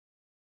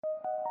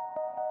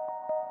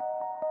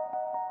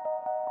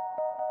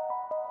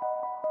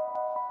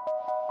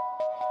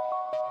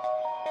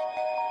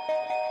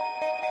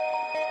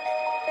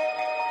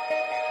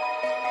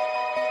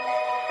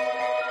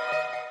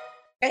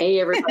Hey,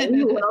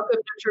 everybody. Welcome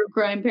to True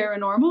Crime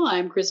Paranormal.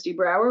 I'm Kristi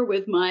Brower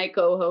with my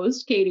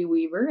co-host, Katie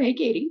Weaver. Hey,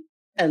 Katie.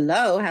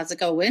 Hello. How's it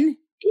going?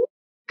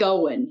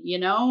 Going.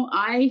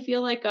 I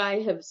feel like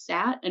I have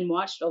sat and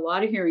watched a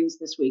lot of hearings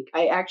this week.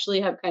 I actually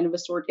have kind of a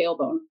sore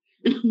tailbone.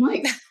 And I'm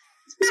like,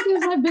 it's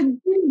because I've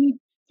been sitting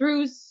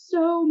through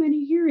so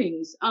many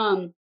hearings.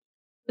 But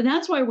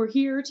that's why we're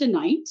here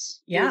tonight.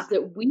 Yeah. Is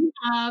that we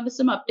have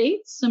some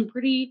updates, some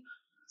pretty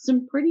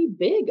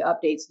big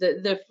updates.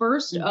 The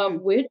first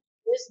of which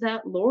is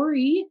that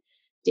Lori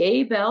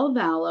Daybell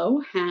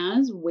Vallow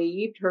has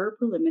waived her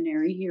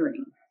preliminary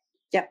hearing.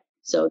 Yep.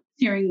 So this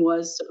hearing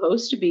was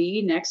supposed to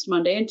be next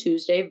Monday and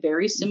Tuesday,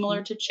 very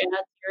similar to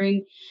Chad's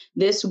hearing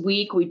this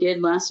week. We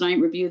did last night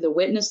review the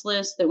witness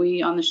list that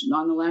we on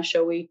the last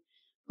show we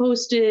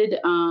posted.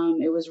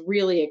 It was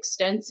really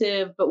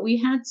extensive, but we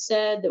had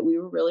said that we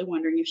were really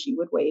wondering if she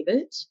would waive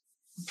it.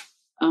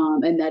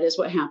 And that is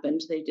what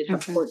happened. They did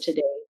have court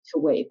today to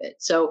waive it.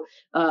 So,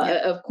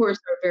 of course,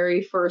 our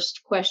very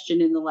first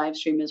question in the live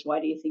stream is,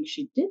 why do you think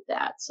she did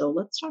that? So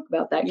let's talk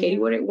about that. Katie,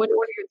 what are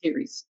your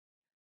theories?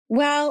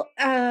 Well,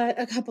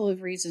 a couple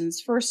of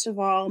reasons. First of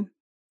all,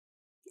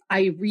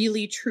 I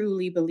really,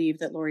 truly believe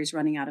that Lori's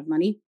running out of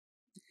money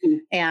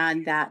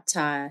and that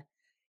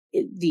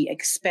the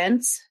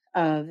expense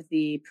of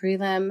the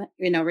prelim,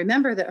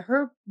 remember that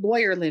her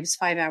lawyer lives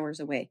 5 hours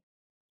away.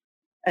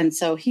 And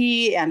so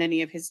he and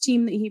any of his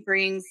team that he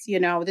brings,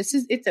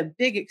 it's a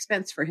big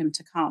expense for him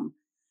to come,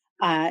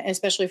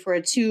 especially for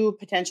a 2,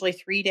 potentially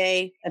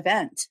 3-day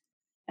event.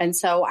 And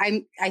so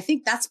I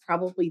think that's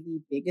probably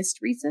the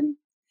biggest reason.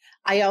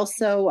 I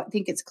also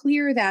think it's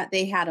clear that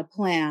they had a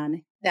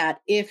plan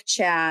that if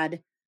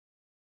Chad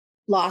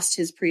lost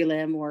his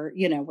prelim or,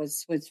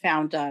 was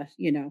found, that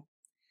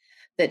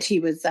he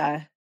was,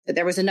 that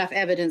there was enough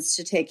evidence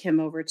to take him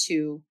over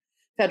to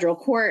federal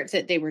court,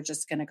 that they were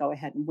just going to go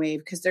ahead and waive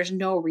because there's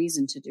no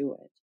reason to do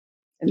it.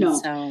 And no.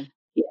 So,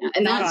 yeah,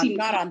 and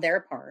not on their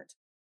part.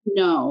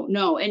 No.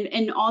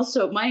 And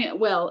also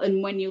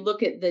and when you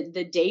look at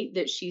the date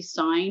that she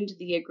signed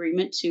the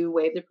agreement to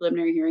waive the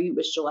preliminary hearing, it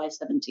was July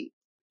 17th.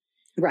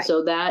 Right.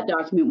 So that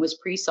document was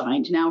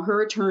pre-signed. Now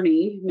her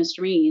attorney,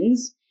 Mr.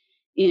 Means,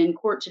 in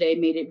court today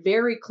made it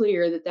very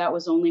clear that that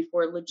was only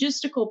for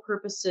logistical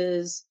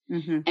purposes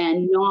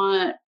and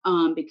not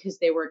because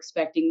they were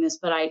expecting this.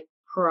 But I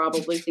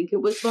probably think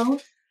it was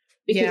both.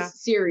 Because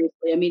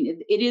seriously, I mean,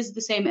 it is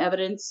the same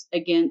evidence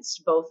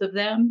against both of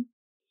them.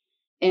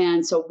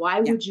 And so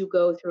why would you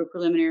go through a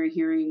preliminary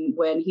hearing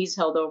when he's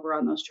held over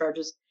on those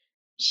charges?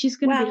 She's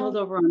going to be held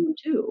over on them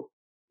too.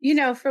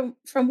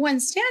 From one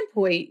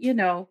standpoint,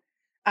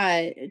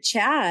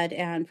 Chad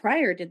and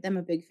Pryor did them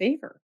a big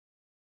favor,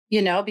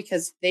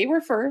 because they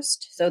were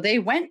first. So they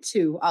went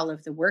to all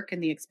of the work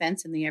and the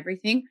expense and the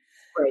everything.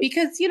 Right.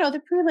 Because,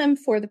 the prelim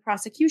for the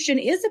prosecution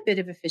is a bit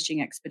of a fishing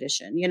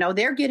expedition.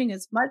 They're getting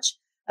as much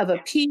of a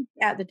peek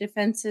at the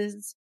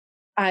defense's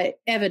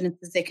evidence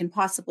as they can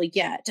possibly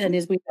get. And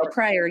as we know,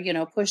 Pryor,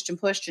 pushed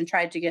and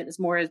tried to get as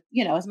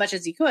much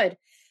as he could.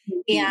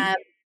 And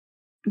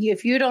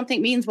if you don't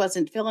think Means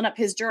wasn't filling up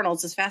his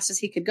journals as fast as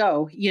he could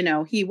go, he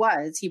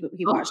was. He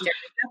watched every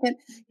second.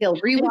 He'll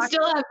rewatch. I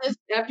still have this.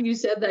 After you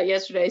said that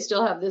yesterday, I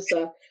still have this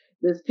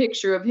this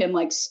picture of him,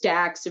 like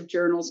stacks of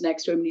journals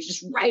next to him, and he's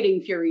just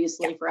writing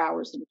furiously for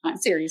hours at a time.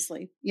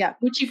 Seriously, yeah.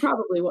 Which he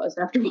probably was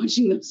after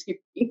watching those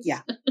hearings. Yeah.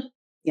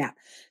 Yeah.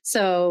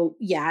 So,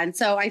 and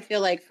so I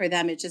feel like for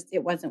them, it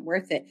wasn't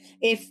worth it.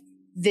 If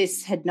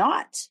this had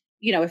not,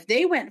 if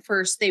they went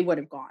first, they would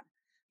have gone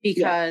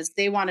because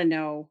they want to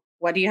know,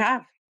 what do you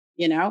have?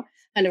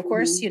 And of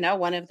course,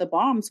 one of the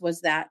bombs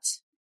was that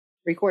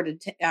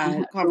recorded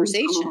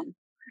conversation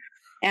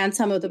and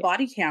some of the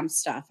body cam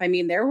stuff. I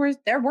mean, there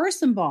were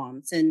some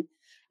bombs, and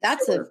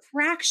that's a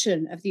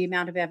fraction of the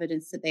amount of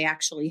evidence that they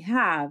actually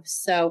have.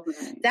 So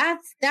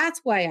that's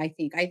why I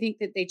think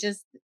that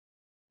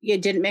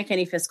it didn't make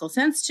any fiscal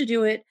sense to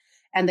do it.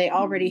 And they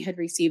already had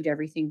received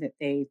everything that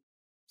they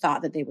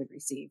thought that they would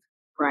receive.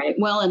 Right.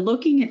 Well, and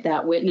looking at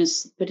that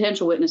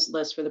potential witness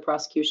list for the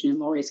prosecution in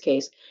Lori's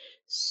case,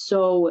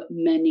 so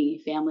many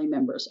family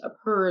members of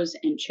hers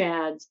and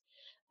Chad's,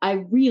 I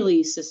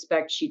really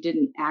suspect she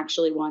didn't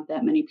actually want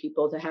that many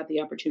people to have the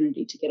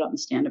opportunity to get on the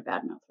stand and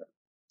badmouth her.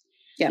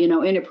 Yeah.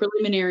 In a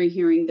preliminary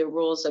hearing, the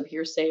rules of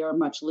hearsay are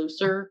much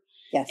looser.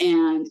 Yes.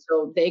 And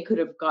so they could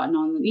have gotten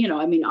on,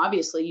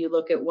 obviously you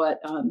look at what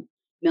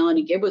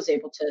Melanie Gibb was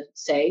able to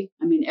say.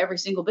 I mean, every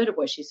single bit of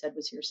what she said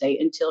was hearsay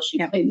until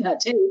she played that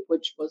tape,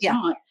 which was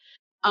not.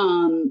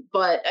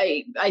 But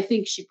I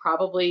think she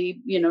probably,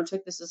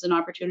 took this as an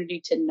opportunity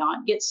to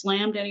not get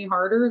slammed any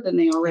harder than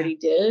they already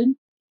did.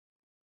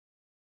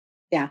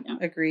 Yeah,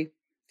 agree.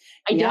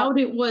 I doubt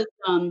it was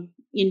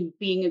in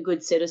being a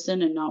good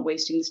citizen and not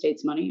wasting the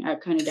state's money. I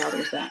kind of doubt it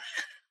was that.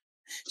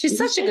 She's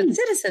such a good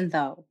citizen,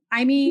 though.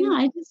 I mean,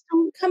 I just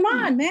don't. Come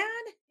on, man.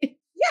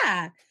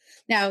 Yeah.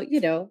 Now,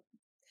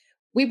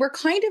 we were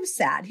kind of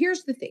sad.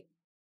 Here's the thing.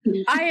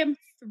 I am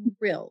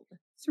thrilled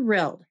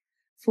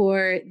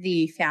for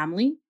the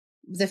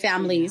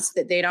families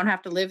that they don't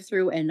have to live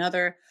through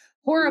another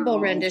horrible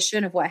No,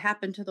 rendition of what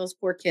happened to those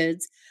poor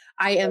kids.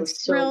 I that am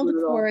was so thrilled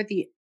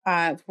brutal.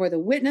 for the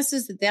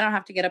witnesses that they don't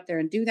have to get up there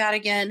and do that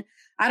again.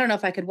 I don't know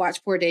if I could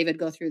watch poor David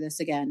go through this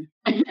again.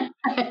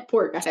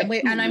 Poor guy.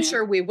 And I'm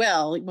sure we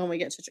will when we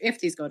get to, if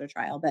these go to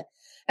trial, but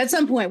at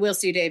some point we'll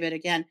see David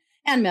again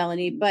and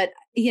Melanie. But,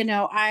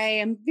 I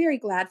am very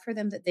glad for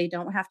them that they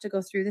don't have to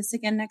go through this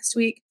again next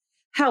week.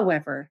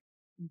 However,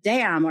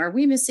 damn, are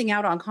we missing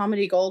out on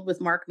comedy gold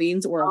with Mark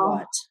Means or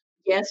what?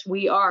 Yes,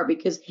 we are,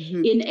 because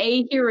in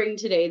a hearing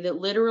today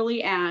that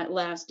literally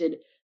lasted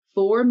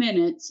 4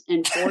 minutes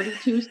and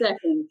 42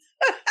 seconds,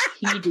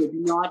 he did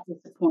not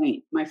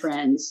disappoint, my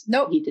friends.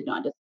 Nope. He did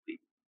not disappoint.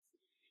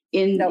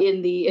 In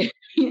the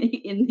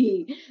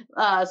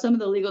some of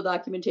the legal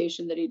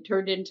documentation that he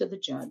turned into the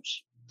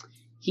judge,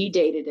 he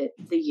dated it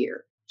the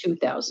year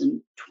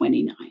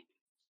 2029.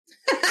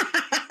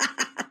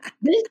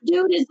 This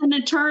dude is an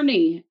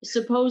attorney,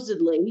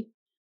 supposedly.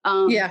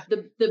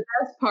 The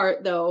best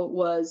part, though,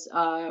 was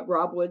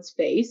Rob Wood's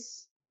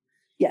face.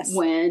 Yes.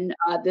 When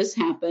this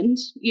happened,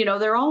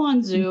 they're all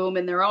on Zoom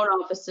in their own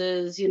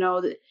offices.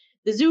 The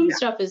Zoom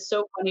stuff is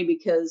so funny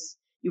because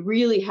you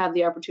really have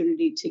the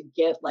opportunity to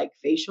get like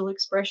facial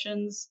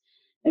expressions.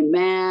 And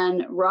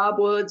man, Rob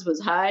Woods was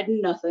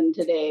hiding nothing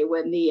today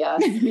when the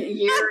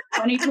year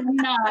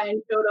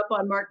 2029 showed up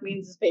on Mark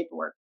Means'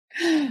 paperwork.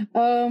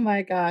 Oh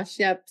my gosh.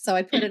 Yep. So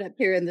I put it up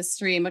here in the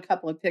stream, a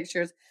couple of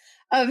pictures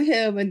of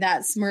him and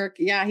that smirk.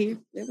 Yeah, it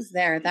was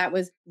there. That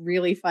was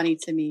really funny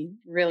to me.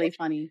 Really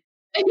funny.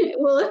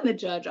 Well, and the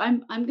judge,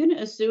 I'm going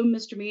to assume,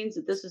 Mr. Means,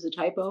 that this is a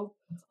typo.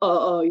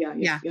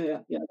 Yeah.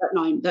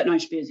 That nine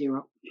should be a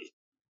 0.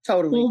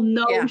 Totally. Well,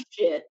 no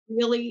shit.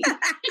 Really?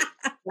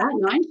 That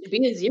 9 should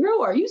be a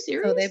 0? Are you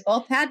serious? So they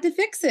both had to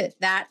fix it.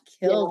 That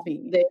killed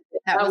me.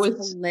 That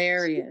was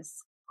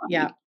hilarious.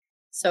 Yeah.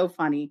 So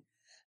funny.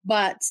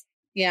 But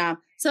yeah.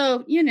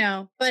 So,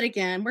 but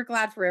again, we're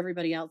glad for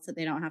everybody else that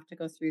they don't have to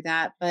go through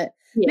that. But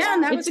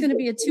man, that was going to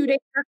be a 2-day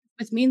breakfast,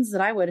 which means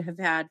that I would have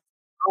had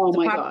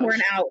the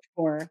popcorn out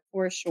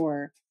for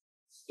sure.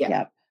 Yeah.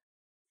 Yep.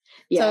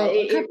 Yeah, so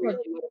it really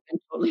would have been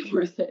totally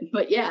worth it.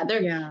 But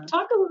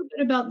talk a little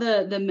bit about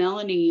the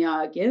Melanie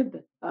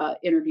Gibb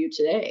interview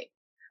today.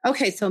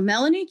 Okay, so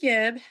Melanie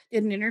Gibb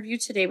did an interview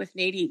today with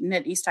Nate Eaton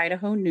at East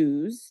Idaho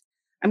News.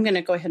 I'm going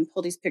to go ahead and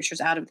pull these pictures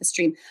out of the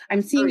stream.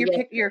 I'm seeing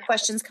your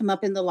questions come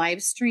up in the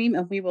live stream,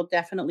 and we will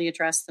definitely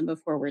address them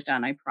before we're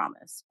done, I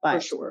promise. But,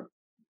 for sure.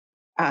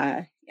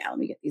 Let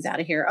me get these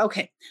out of here.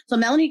 Okay. So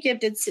Melanie Gibb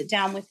did sit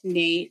down with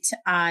Nate.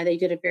 They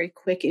did a very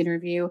quick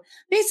interview.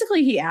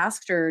 Basically, he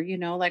asked her,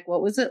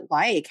 what was it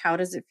like? How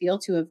does it feel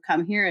to have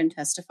come here and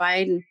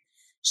testified? And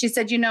she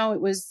said, it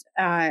was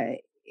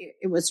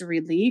a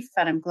relief,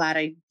 and I'm glad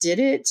I did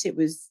it. It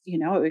was,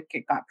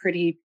 it got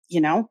pretty,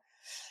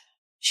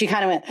 she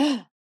kind of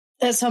went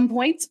at some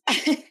points.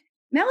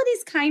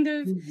 Melody's kind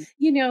of,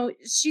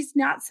 she's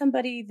not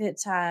somebody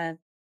that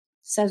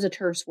says a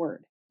terse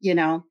word,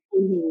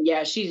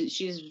 Yeah,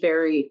 she's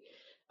very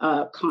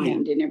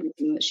kind in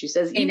everything that she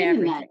says.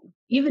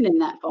 Even in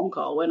that phone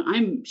call, when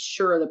I'm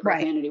sure the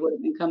profanity would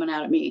have been coming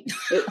out of me.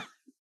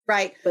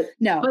 Right. But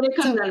it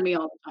comes out of me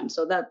all the time.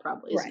 So that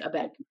probably isn't a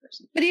bad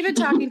comparison. But even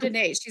talking to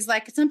Nate, she's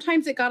like,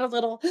 sometimes it got a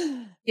little,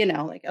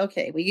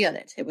 okay, we get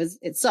it.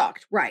 It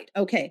sucked. Right.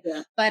 Okay.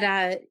 Yeah.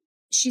 But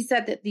she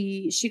said that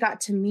she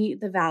got to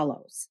meet the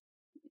Vallows,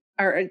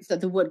 or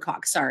the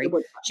Woodcock, sorry.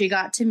 She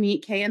got to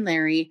meet Kay and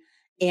Larry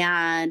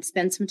and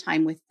spend some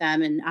time with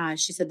them. And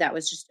she said that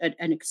was just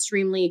an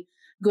extremely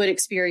good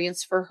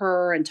experience for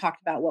her, and talked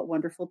about what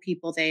wonderful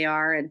people they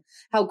are and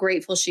how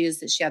grateful she is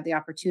that she had the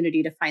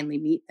opportunity to finally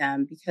meet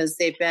them, because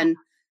they've been,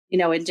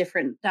 in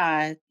different,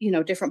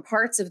 different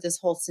parts of this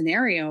whole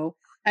scenario.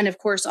 And of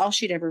course, all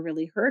she'd ever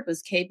really heard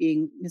was Kay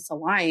being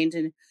misaligned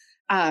and,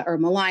 or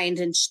maligned.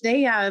 And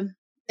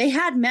they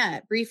had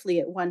met briefly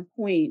at one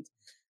point,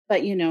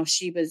 but,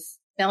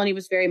 Melanie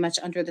was very much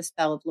under the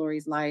spell of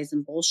Lori's lies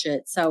and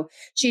bullshit. So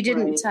she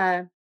didn't,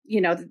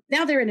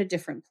 now they're in a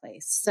different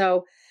place.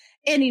 So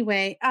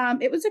anyway,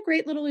 it was a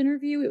great little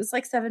interview. It was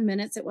like 7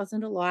 minutes. It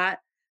wasn't a lot.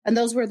 And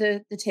those were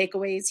the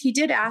takeaways. He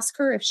did ask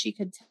her if she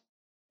could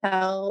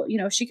tell,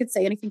 if she could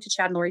say anything to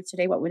Chad and Lori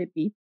today, what would it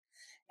be?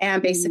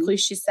 And basically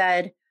she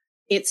said,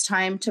 it's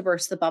time to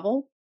burst the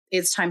bubble.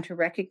 It's time to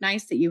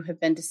recognize that you have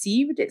been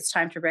deceived. It's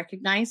time to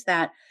recognize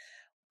that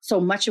so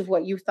much of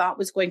what you thought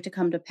was going to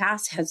come to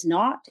pass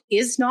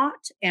is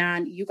not.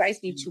 And you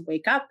guys need to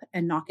wake up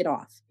and knock it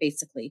off,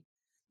 basically.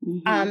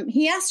 Mm-hmm.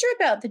 He asked her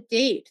about the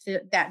date,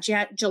 that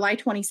July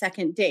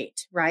 22nd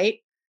date, right?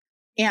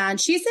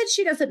 And she said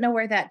she doesn't know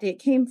where that date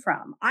came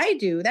from. I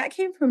do. That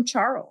came from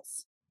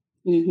Charles.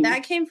 Mm-hmm.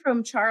 That came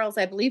from Charles,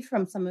 I believe,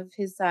 from some of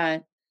his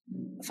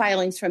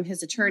filings from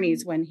his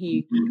attorneys when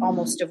he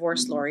almost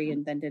divorced Lori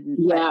and then didn't.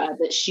 Yeah,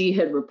 that she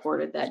had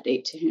reported that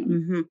date to him.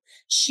 Mm-hmm.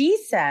 She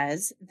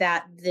says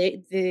that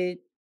it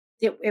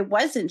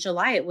wasn't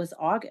July, it was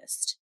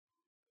August.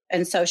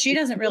 And so she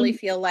doesn't really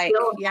feel like,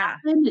 Still yeah,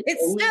 happen? It's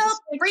it's only still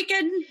the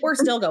freaking, we're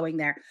still going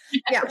there.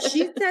 Yeah.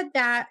 She said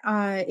that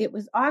it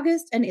was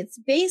August and it's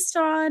based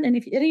on, and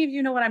if any of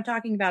you know what I'm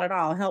talking about at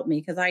all, help me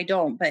because I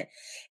don't, but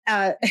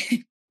uh,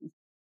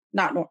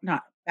 not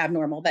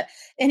abnormal, but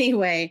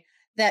anyway,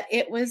 that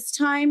it was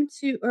time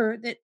to, or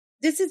that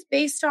this is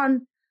based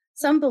on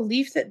some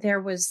belief that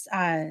there was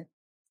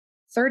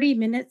 30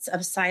 minutes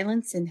of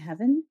silence in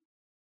heaven.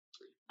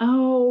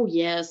 Oh,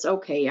 yes.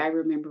 Okay. I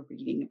remember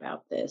reading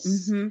about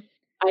this. Mm-hmm.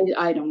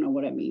 I don't know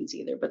what it means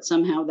either, but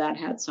somehow that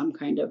had some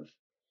kind of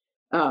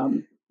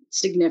um,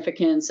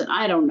 significance. And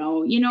I don't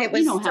know. It You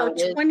was know how so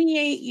it is.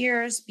 28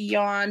 years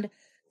beyond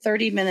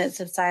 30 minutes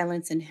of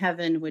silence in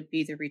heaven would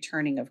be the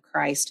returning of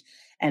Christ.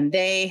 And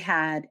they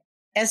had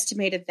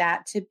estimated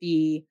that to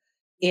be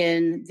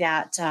in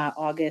that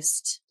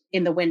August,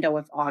 in the window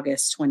of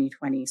August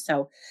 2020.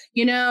 So,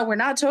 we're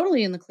not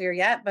totally in the clear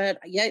yet, but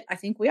yet I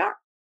think we are.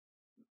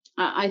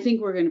 I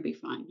think we're going to be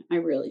fine. I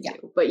really Yeah.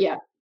 do. But yeah.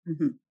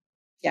 Mm-hmm.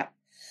 Yeah.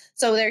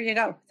 So there you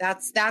go.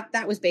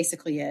 That was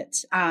basically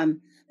it. But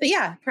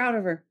yeah, proud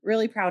of her.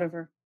 Really proud of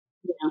her.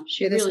 Yeah,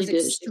 she Yeah, this really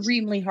was did.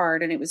 extremely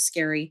hard and it was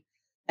scary.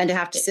 And to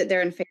have to sit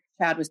there and face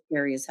Chad was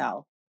scary as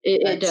hell.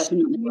 It But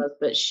definitely was,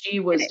 but she did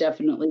was it.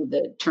 definitely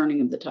the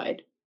turning of the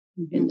tide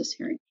in Mm-hmm. this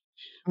hearing.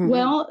 Mm-hmm.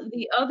 Well,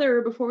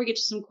 before we get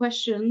to some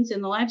questions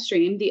in the live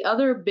stream, the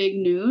other big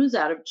news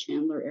out of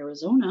Chandler,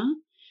 Arizona,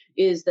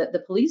 is that the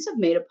police have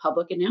made a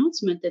public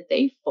announcement that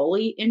they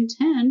fully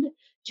intend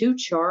to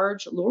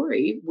charge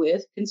Lori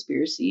with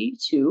conspiracy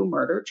to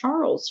murder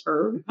Charles,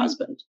 her Mm-hmm.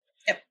 husband.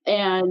 Yep.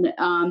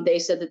 And they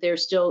said that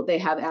they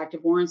have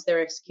active warrants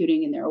they're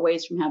executing and they're a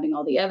ways from having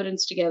all the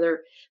evidence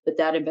together, but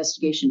that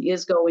investigation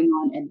is going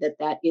on and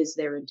that is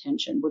their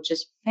intention, which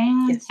is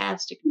Yes.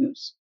 fantastic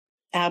news.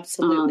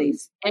 Absolutely.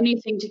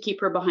 Anything to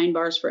keep her behind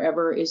bars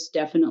forever is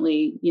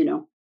definitely,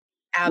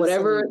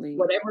 whatever Absolutely.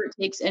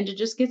 it takes, and to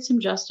just get some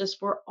justice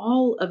for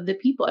all of the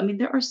people. I mean,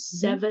 there are Mm-hmm.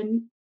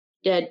 7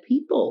 dead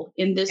people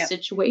in this Yep.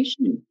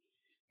 situation. Yep.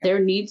 There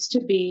needs to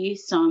be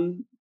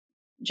some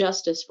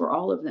justice for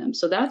all of them.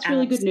 So that's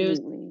really good news.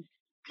 Absolutely.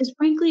 Because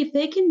frankly, if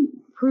they can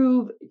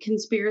prove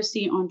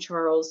conspiracy on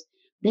Charles,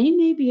 they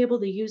may be able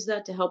to use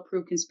that to help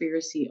prove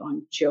conspiracy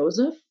on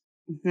Joseph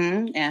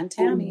Mm-hmm. And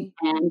Tammy.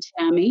 and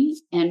Tammy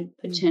and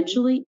Mm-hmm.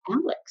 potentially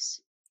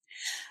Alex.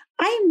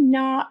 I'm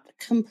not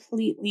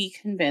completely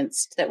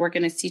convinced that we're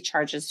going to see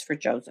charges for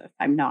Joseph.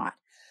 I'm not.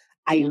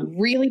 I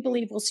really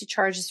believe we'll see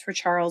charges for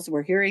Charles.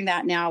 We're hearing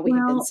that now. We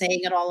have been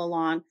saying it all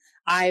along.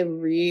 I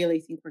really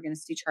think we're going to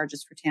see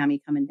charges for Tammy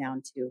coming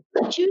down too.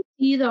 Did you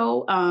see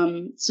though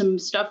some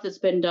stuff that's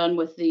been done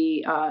with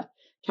the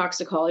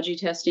toxicology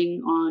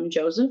testing on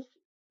Joseph?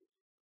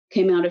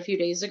 Came out a few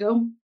days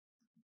ago.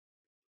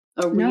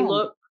 A No,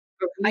 relook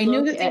I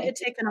knew that they at had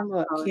taken a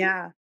look.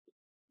 Yeah.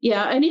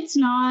 Yeah, and it's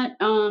not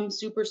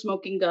super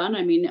smoking gun.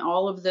 I mean,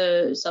 all of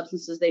the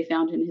substances they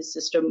found in his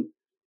system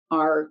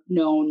are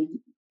known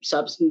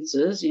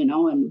substances,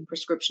 and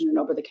prescription and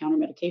over the counter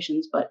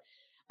medications. But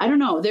I don't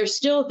know. There's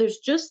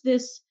just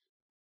this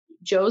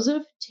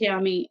Joseph,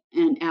 Tammy,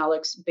 and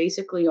Alex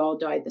basically all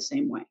died the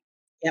same way.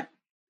 Yep.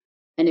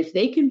 And if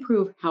they can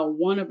prove how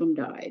one of them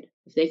died,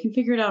 if they can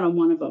figure it out on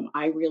one of them,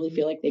 I really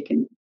feel like they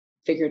can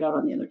figure it out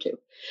on the other 2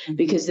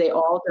 because they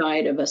all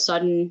died of a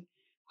sudden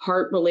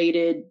heart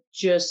related,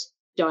 just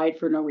died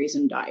for no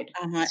reason, died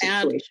And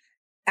situation.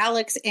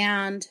 Alex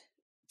and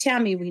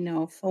Tammy, we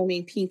know,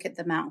 foaming pink at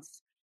the mouth.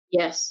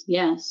 Yes.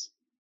 Yeah.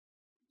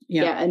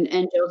 Yeah.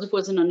 And Joseph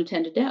was an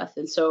unattended death.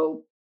 And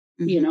so,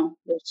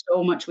 there's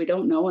so much we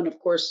don't know. And of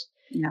course,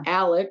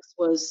 Alex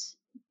was,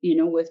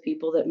 with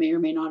people that may or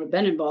may not have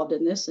been involved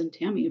in this. And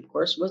Tammy, of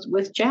course, was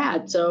with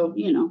Chad. So,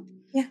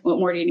 what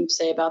more do you need to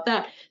say about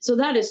that? So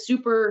that is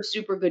super,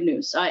 super good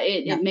news.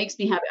 It makes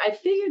me happy. I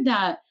figured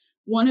that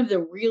one of the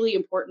really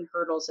important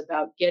hurdles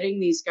about getting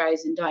these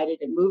guys indicted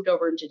and moved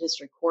over into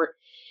district court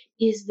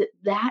is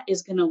that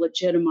is going to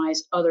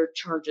legitimize other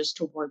charges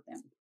toward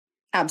them.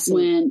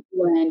 Absolutely.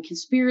 When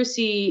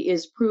conspiracy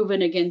is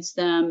proven against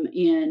them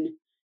in,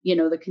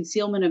 the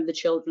concealment of the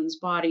children's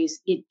bodies,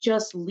 it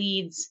just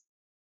leads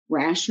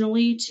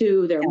rationally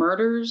to their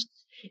murders.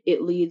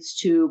 It leads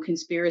to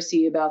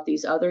conspiracy about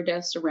these other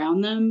deaths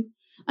around them.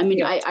 I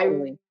mean, I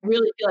really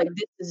feel like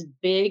this is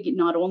big,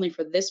 not only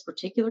for this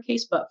particular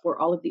case, but for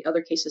all of the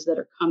other cases that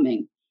are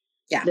coming.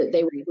 Yeah. That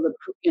they were able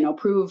to,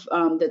 prove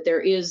that there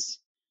is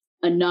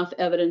enough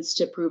evidence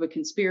to prove a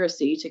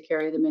conspiracy to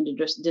carry them into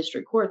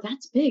district court.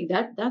 That's big.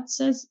 That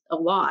says a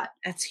lot.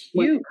 That's huge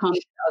when it comes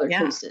to other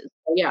cases.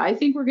 So, yeah, I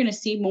think we're going to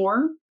see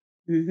more.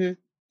 Mm-hmm.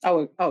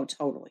 Oh,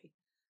 totally.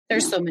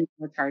 There's so many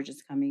more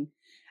charges coming.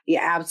 Yeah,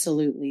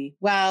 absolutely.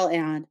 Well,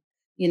 and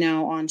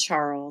on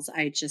Charles,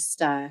 I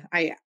just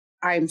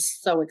I'm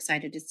so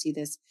excited to see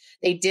this.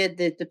 They did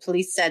the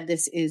police said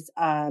this is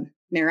a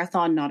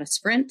marathon, not a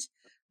sprint.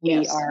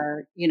 We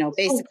are,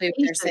 basically what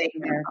they're saying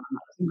there.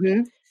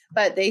 Mm-hmm.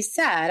 But they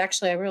said,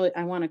 actually,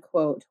 I want to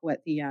quote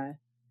what the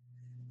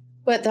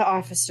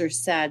officer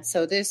said.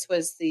 So this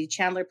was the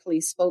Chandler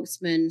Police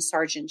spokesman,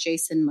 Sergeant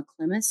Jason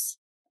McClemens.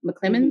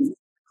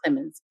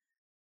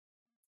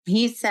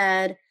 He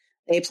said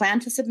they plan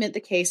to submit the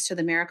case to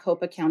the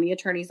Maricopa County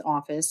Attorney's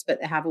Office,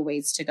 but they have a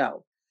ways to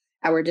go.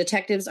 Our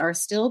detectives are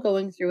still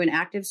going through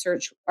active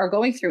search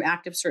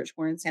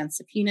warrants and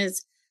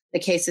subpoenas. The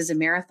case is a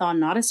marathon,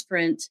 not a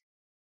sprint.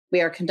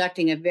 We are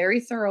conducting a very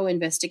thorough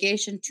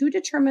investigation to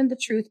determine the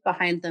truth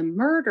behind the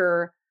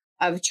murder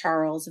of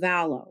Charles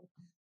Vallow.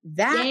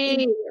 Yay,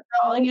 they're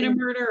calling it a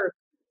murder.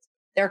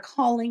 They're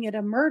calling it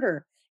a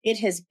murder. It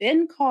has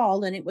been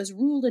called, and it was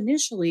ruled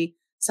initially,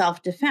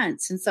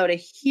 self-defense. And so to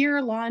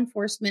hear law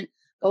enforcement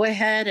go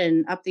ahead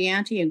and up the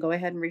ante and go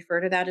ahead and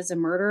refer to that as a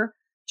murder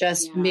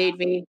just made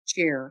me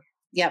cheer.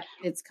 Yep,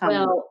 it's coming.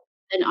 Well,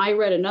 and I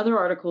read another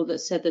article that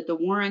said that the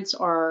warrants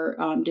are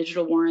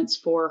digital warrants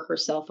for her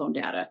cell phone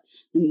data.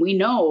 And we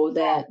know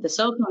that the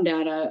cell phone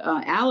data,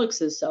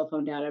 Alex's cell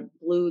phone data,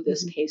 blew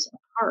this case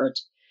apart.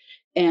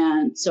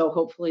 And so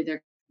hopefully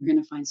they're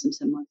going to find some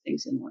similar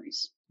things in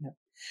Lori's. Yep.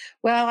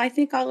 Well, I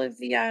think all of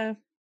the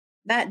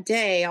that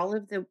day, all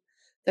of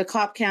the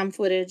cop cam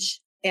footage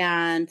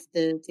and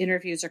the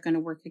interviews are going to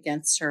work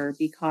against her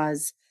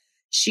because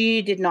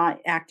she did not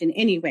act in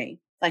any way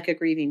like a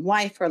grieving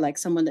wife or like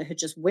someone that had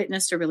just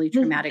witnessed a really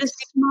traumatic. The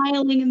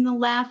smiling and the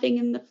laughing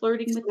and the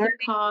flirting with the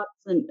cops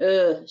and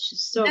she's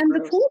so and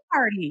gross. The pool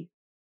party.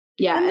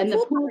 Yeah, and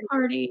the pool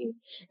party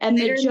and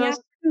the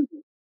just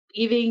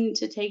leaving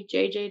to take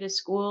JJ to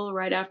school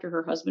right after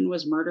her husband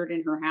was murdered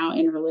in her house,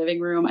 in her living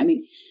room. I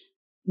mean,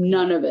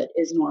 none of it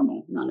is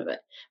normal. None of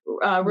it.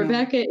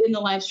 Rebecca in the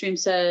live stream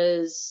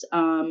says,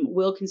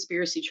 will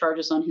conspiracy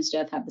charges on his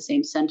death have the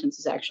same sentence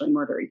as actually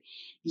murdering?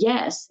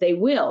 Yes, they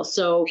will.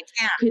 So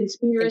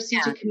conspiracy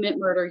to commit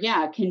murder,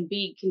 can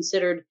be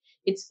considered,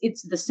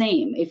 it's the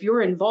same. If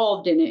you're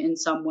involved in it in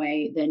some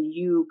way, then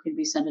you could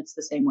be sentenced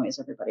the same way as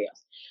everybody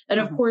else. And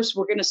of course,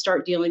 we're going to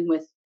start dealing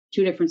with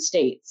two different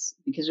states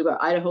because we've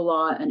got Idaho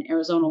law and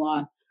Arizona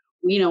law.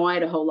 We know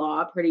Idaho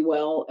law pretty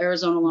well.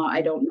 Arizona law,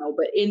 I don't know.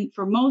 But in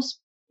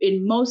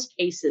most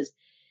cases,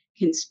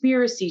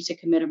 conspiracy to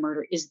commit a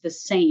murder is the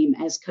same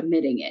as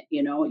committing it.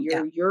 You know,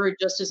 you're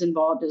just as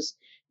involved as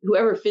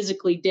whoever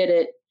physically did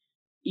it.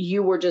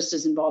 You were just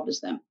as involved as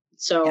them.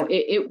 So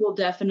it will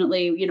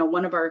definitely,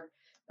 one of our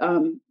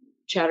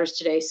chatters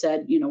today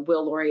said,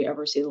 will Lori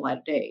ever see the light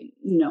of day?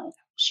 No,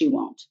 she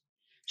won't.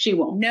 She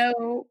won't.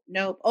 No,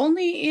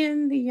 only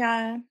in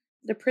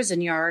the prison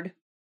yard.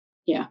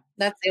 Yeah.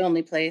 That's the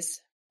only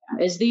place.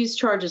 As these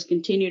charges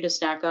continue to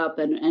stack up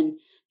and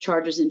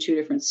charges in two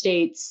different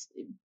states,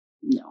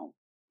 no.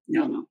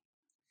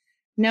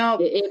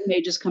 It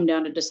may just come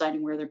down to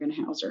deciding where they're going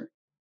to house her,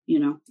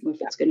 if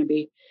it's going to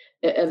be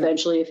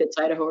eventually, if it's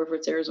Idaho or if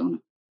it's Arizona.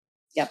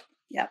 Yep.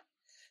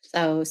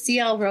 So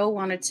CL Rowe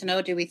wanted to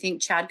know, do we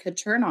think Chad could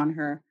turn on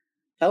her?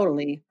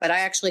 Totally. But I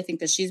actually think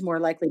that she's more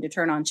likely to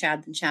turn on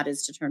Chad than Chad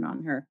is to turn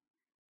on her.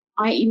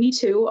 Me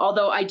too.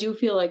 Although I do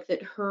feel like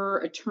that her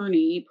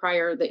attorney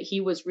prior, that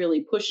he was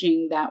really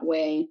pushing that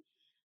way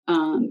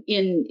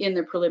in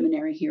the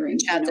preliminary hearing.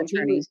 Chad's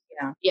attorney.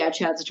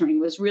 Chad's attorney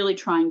was really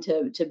trying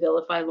to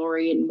vilify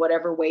Lori in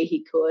whatever way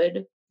he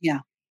could. Yeah.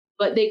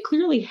 But they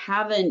clearly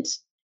haven't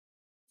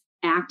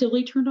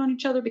actively turned on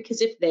each other,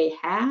 because if they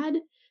had,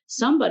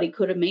 somebody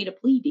could have made a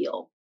plea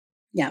deal.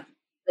 Yeah.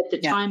 At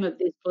the time of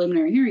these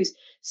preliminary hearings,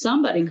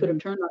 somebody could have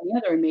turned on the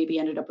other and maybe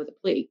ended up with a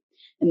plea.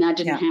 And that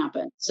didn't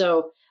happen.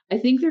 So I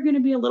think they're going to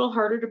be a little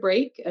harder to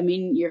break. I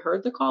mean, you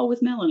heard the call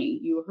with Melanie.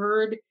 You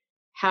heard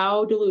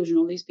how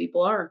delusional these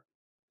people are.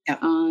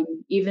 Yeah.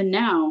 Even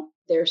now,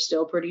 they're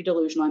still pretty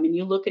delusional. I mean,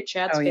 you look at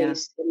Chad's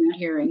face in that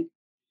hearing.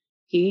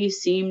 He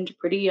seemed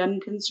pretty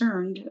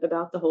unconcerned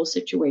about the whole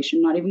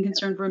situation, not even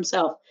concerned for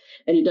himself.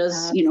 And it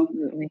does,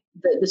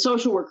 the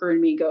social worker in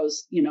me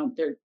goes,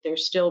 they're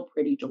still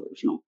pretty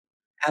delusional.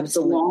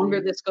 Absolutely. The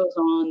longer this goes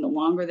on, the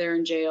longer they're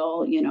in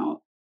jail,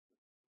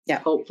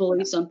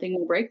 hopefully something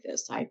will break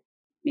this.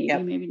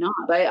 Maybe not.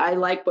 But I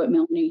like what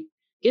Melanie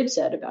Gibbs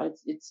said about it.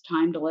 It's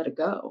time to let it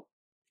go.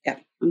 Yeah.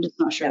 I'm just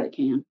not sure they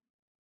can.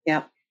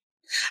 Yeah.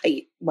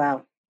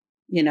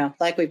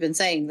 Like we've been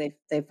saying,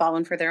 they've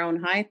fallen for their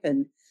own hype,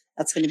 and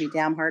that's going to be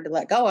damn hard to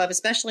let go of,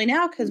 especially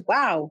now, because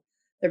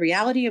the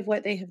reality of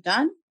what they have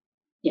done.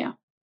 Yeah.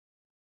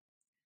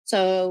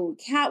 So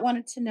Kat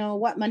wanted to know,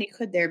 what money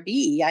could there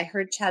be? I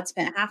heard Chad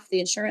spent half the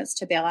insurance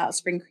to bail out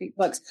Spring Creek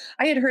Books.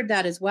 I had heard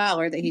that as well,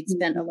 or that he'd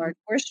spent a large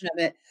portion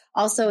of it.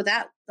 Also,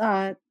 that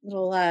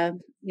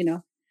little,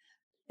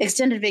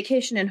 extended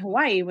vacation in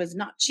Hawaii was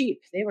not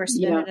cheap. They were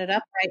spending it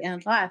up right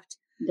and left.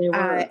 They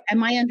were. And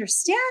my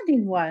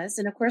understanding was,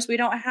 and of course we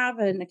don't have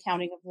an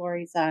accounting of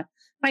Lori's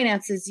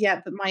finances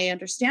yet, but my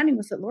understanding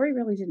was that Lori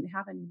really didn't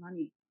have any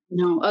money.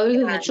 No, other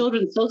than the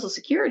children's Social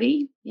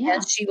Security. Yeah,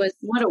 and she was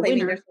what a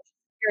winner.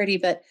 Security,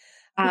 but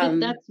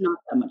that's not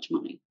that much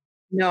money.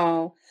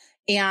 No,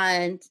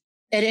 and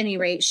at any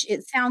rate,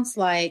 it sounds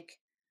like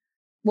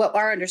what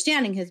our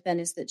understanding has been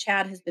is that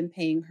Chad has been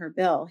paying her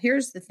bill.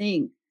 Here's the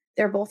thing: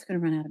 they're both going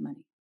to run out of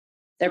money.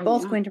 They're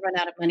both going to run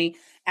out of money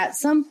at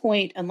some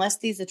point, unless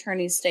these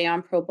attorneys stay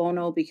on pro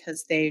bono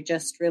because they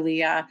just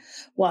really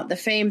want the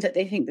fame that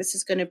they think this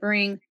is going to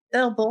bring.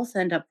 they'll both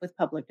end up with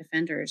public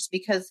defenders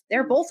because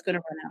they're both going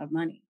to run out of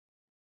money.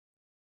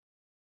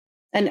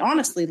 And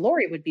honestly,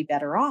 Lori would be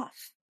better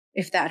off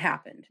if that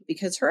happened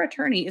because her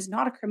attorney is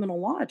not a criminal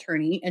law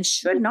attorney and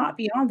should not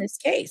be on this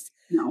case.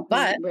 No,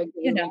 But, he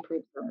regularly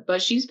proves that.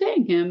 But she's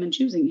paying him and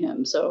choosing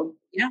him. So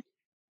yeah,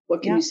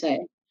 what can you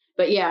say?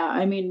 But yeah,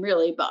 I mean,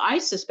 really, but I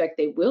suspect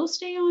they will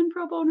stay on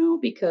pro bono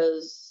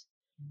because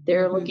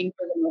they're looking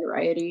for the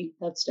notoriety.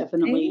 That's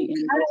definitely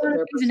in both of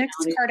their the next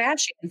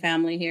personalities. Kardashian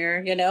family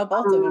here.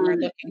 Both of them are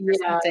looking for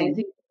Yeah, I something.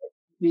 think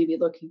maybe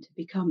looking to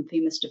become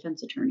famous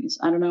defense attorneys.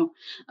 I don't know.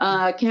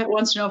 Kat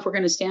wants to know if we're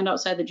going to stand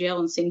outside the jail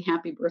and sing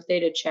happy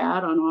birthday to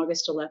Chad on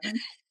August 11th.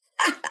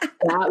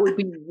 That would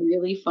be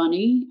really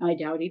funny. I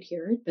doubt he'd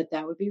hear it, but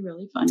that would be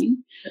really funny.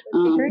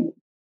 Great.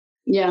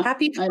 Yeah.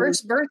 Happy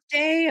first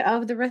birthday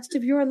of the rest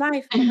of your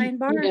life behind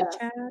bars, Yeah.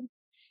 Chad.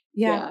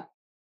 Yeah.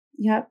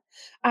 Yep.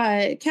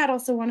 Kat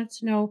also wanted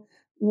to know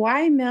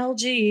why Mel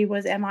G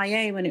was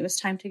MIA when it was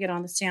time to get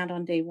on the stand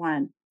on day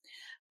one.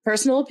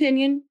 Personal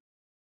opinion,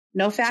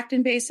 no fact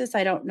and basis.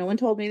 No one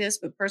told me this,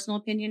 but personal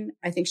opinion,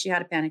 I think she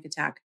had a panic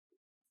attack.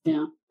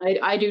 Yeah,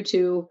 I do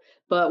too.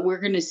 But we're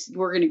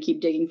gonna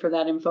keep digging for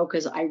that info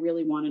because I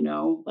really want to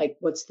know, like,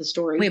 what's the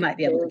story. We might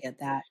be able to get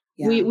that.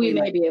 Yeah, we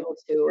may be able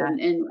to,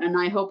 and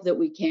I hope that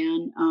we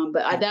can.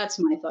 But that's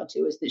my thought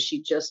too, is that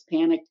she just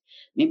panicked.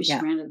 Maybe she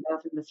ran to the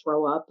bathroom to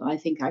throw up. I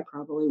think I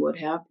probably would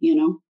have.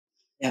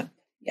 Yep.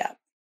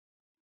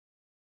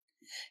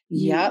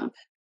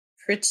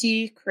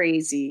 Pretty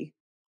crazy.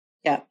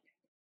 Yep.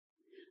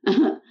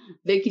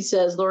 Vicky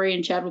says Lori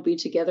and Chad will be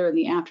together in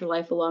the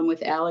afterlife along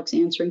with Alex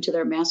answering to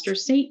their master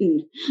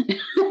Satan.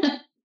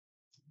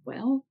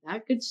 Well,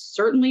 that could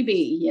certainly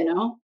be,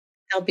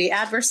 They'll be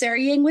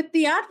adversarying with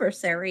the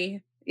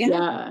adversary.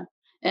 Yeah.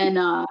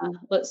 And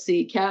let's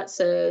see, Kat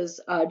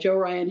says Joe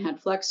Ryan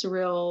had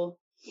Flexeril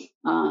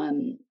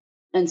and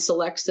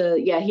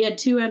Celexa. Yeah, he had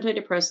 2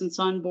 antidepressants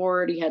on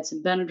board. He had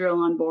some Benadryl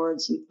on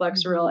board, some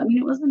Flexeril. I mean,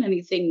 it wasn't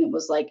anything that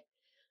was like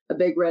a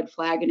big red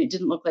flag, and it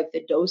didn't look like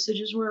the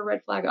dosages were a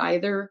red flag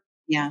either.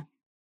 Yeah.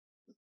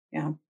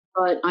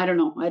 But I don't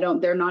know.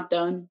 They're not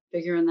done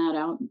figuring that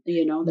out.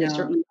 They're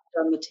certainly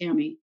not done with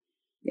Tammy.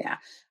 Yeah.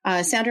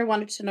 Sandra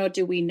wanted to know,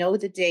 do we know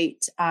the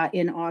date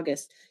in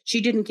August?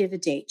 She didn't give a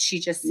date. She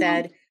just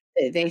said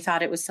they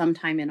thought it was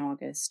sometime in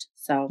August.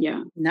 So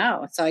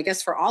no. So I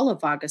guess for all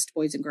of August,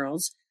 boys and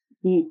girls,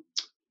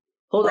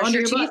 hold on to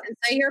your teeth and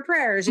say your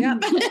prayers. Yeah.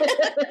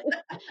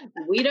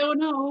 We don't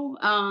know.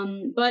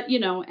 But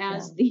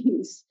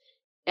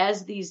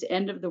as these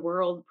end of the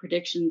world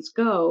predictions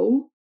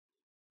go,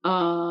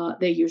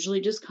 they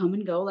usually just come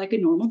and go like a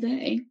normal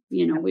day.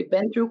 We've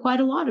been through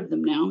quite a lot of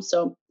them now.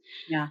 So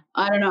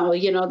I don't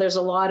know. There's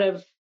a lot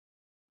of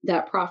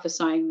that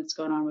prophesying that's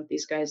going on with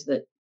these guys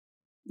that.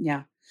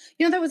 Yeah.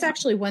 That was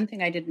actually one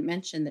thing I didn't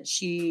mention that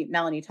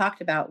Melanie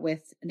talked about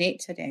with Nate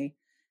today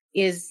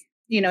is,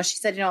 she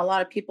said, a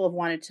lot of people have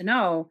wanted to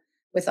know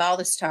with all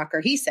this talk, or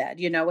he said,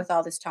 with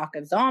all this talk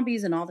of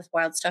zombies and all this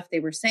wild stuff they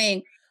were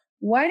saying,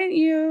 why didn't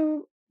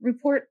you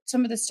report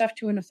some of this stuff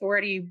to an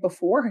authority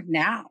before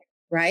now?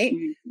 Right.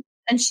 Mm-hmm.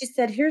 And she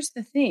said, here's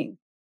the thing.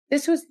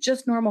 This was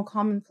just normal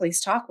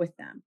commonplace talk with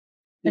them.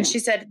 And she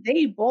said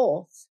they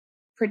both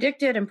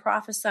predicted and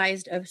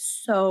prophesized of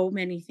so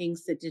many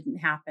things that didn't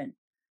happen.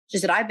 She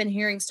said, I've been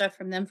hearing stuff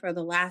from them for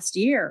the last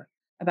year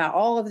about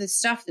all of this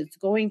stuff that's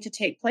going to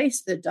take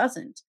place that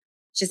doesn't.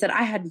 She said,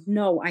 I had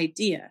no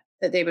idea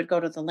that they would go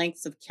to the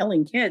lengths of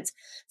killing kids.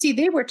 See,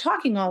 they were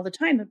talking all the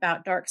time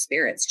about dark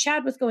spirits.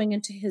 Chad was going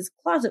into his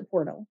closet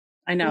portal.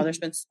 I know there's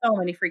been so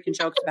many freaking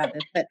jokes about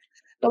this, but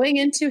going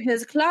into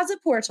his closet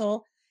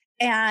portal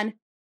and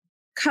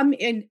come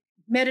in,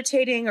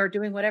 meditating or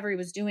doing whatever he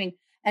was doing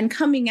and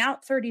coming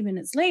out 30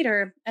 minutes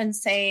later and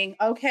saying,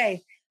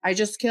 okay, I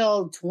just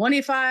killed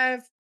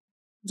 25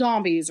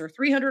 zombies or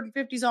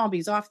 350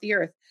 zombies off the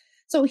earth.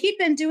 So he'd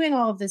been doing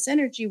all of this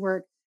energy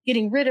work,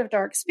 getting rid of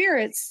dark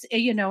spirits,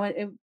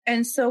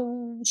 and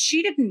so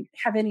she didn't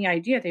have any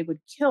idea they would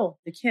kill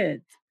the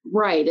kids.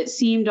 Right. It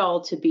seemed all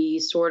to be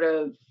sort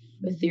of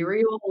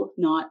ethereal,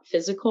 not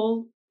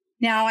physical.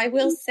 Now, I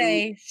will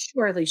say,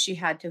 surely she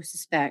had to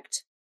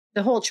suspect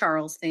the whole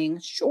Charles thing,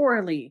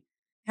 surely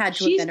had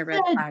to have been a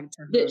red flag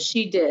to her. That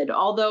she did,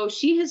 although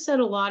she has said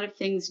a lot of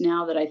things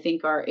now that I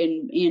think are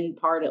in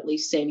part at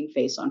least saving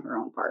face on her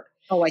own part.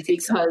 Oh, I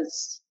think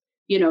because,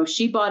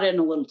 she bought in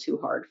a little too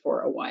hard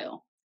for a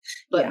while.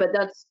 But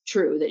that's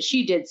true that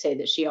she did say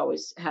that she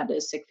always had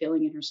a sick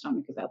feeling in her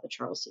stomach about the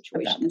Charles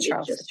situation.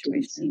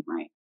 Didn't seem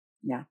right.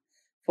 Yeah,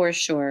 for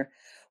sure.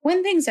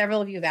 One thing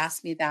several of you have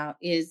asked me about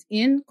is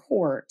in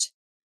court,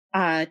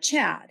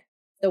 Chad,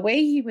 the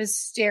way he was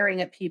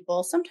staring at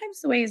people,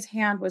 sometimes the way his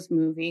hand was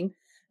moving,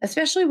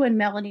 especially when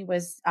Melanie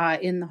was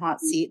in the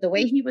hot seat, the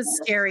way he was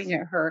staring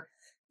at her,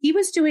 he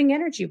was doing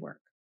energy work.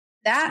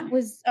 That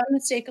was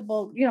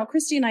unmistakable.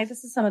 Kristi and I,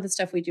 this is some of the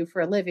stuff we do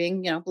for a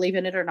living, believe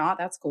in it or not,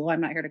 that's cool.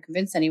 I'm not here to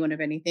convince anyone of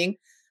anything,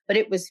 but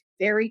it was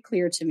very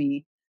clear to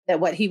me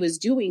that what he was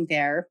doing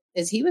there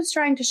is he was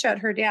trying to shut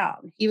her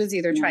down. He was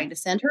either trying to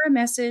send her a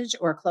message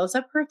or close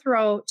up her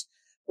throat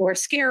or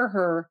scare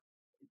her.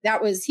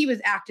 He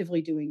was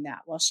actively doing that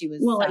while she was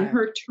Well, and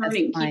her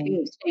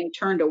staying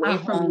turned away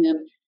from him,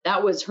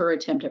 that was her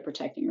attempt at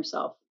protecting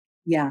herself.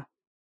 Yeah.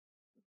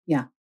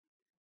 Yeah.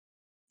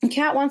 And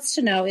Kat wants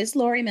to know, is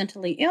Lori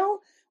mentally ill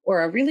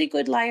or a really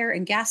good liar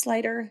and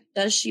gaslighter?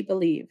 Does she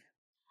believe?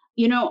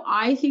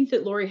 I think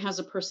that Lori has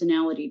a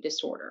personality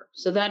disorder.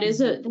 So that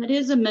is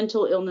a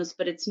mental illness,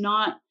 but it's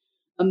not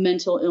a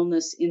mental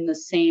illness in the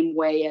same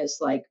way as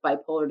like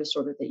bipolar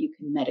disorder that you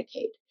can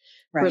medicate.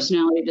 Right.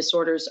 Personality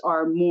disorders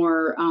are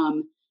more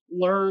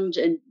learned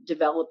and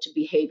developed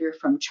behavior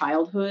from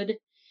childhood.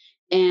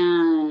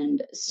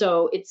 And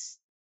so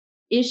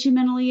is she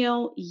mentally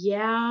ill?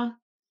 Yeah.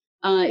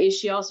 Is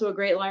she also a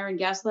great liar and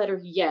gaslighter?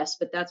 Yes,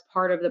 but that's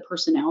part of the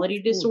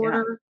personality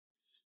disorder.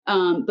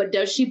 But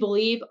does she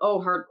believe? Oh,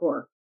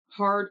 hardcore.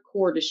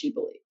 Hardcore does she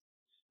believe?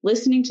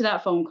 Listening to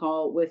that phone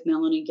call with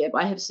Melanie Gibb,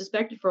 I have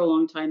suspected for a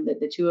long time that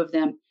the two of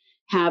them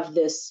have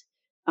this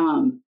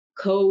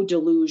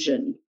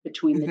co-delusion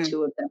between the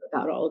two of them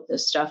about all of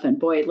this stuff. And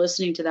boy,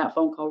 listening to that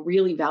phone call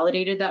really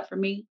validated that for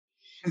me.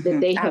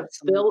 That they have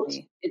built,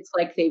 it's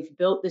like they've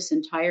built this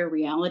entire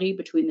reality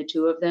between the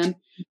two of them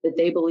that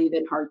they believe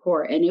in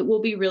hardcore. And it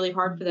will be really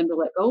hard for them to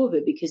let go of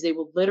it because they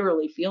will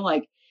literally feel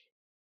like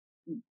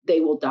they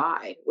will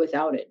die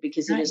without it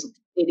because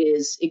it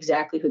is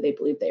exactly who they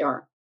believe they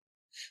are.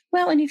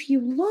 Well, and if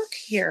you look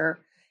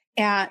here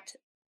at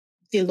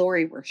the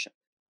Lori worship,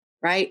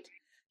 right?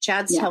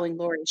 Chad's telling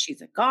Lori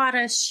she's a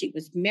goddess. She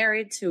was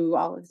married to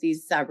all of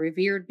these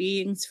revered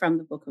beings from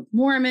the Book of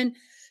Mormon.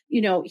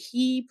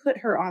 He put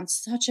her on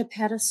such a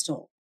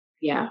pedestal.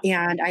 Yeah.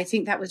 And I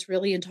think that was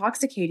really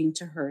intoxicating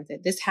to her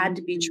that this had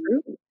to be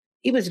true.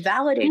 He was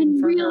validating and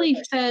for really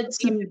her. Fed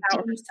some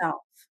about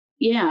herself.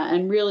 Yeah.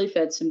 And really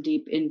fed some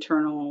deep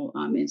internal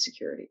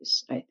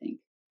insecurities, I think.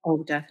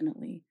 Oh,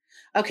 definitely.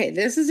 Okay.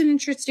 This is an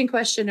interesting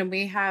question. And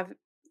we have,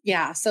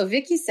 so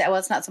Vicky said, well,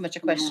 it's not so much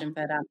a question,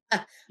 but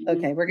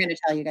okay, we're going to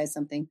tell you guys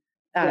something.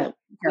 I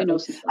know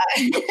some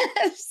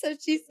so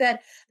she said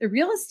the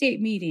real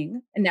estate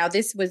meeting, and now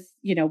this was,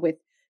 with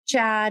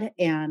Chad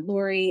and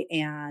Lori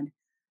and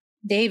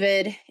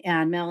David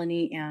and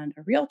Melanie and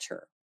a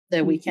realtor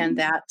the weekend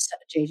that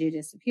JJ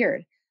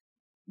disappeared,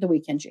 the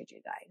weekend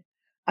JJ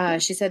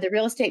died. She said the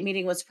real estate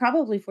meeting was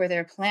probably for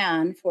their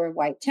plan for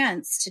white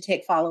tents to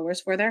take followers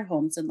for their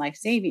homes and life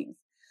savings.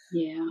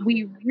 Yeah.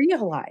 We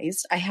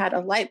realized, I had a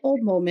light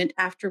bulb moment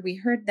after we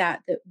heard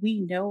that we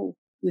know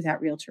who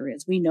that realtor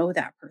is. We know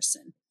that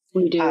person.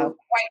 We do.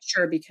 Quite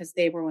sure because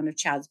they were one of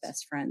Chad's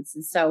best friends.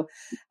 And so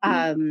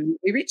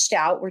we reached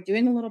out. We're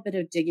doing a little bit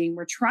of digging.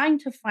 We're trying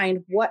to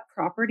find what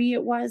property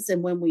it was.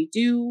 And when we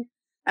do,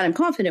 and I'm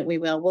confident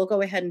we'll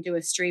go ahead and do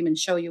a stream and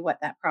show you what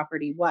that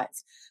property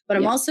was. But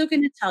I'm also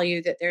going to tell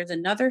you that there's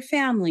another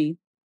family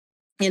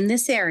in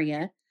this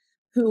area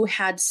who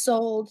had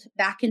sold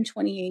back in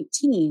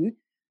 2018,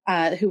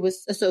 who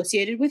was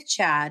associated with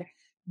Chad.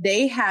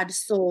 They had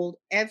sold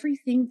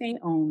everything they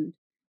owned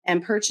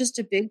and purchased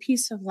a big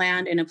piece of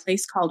land in a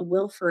place called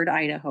Wilford,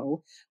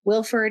 Idaho.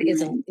 Wilford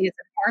is a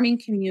farming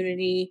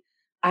community.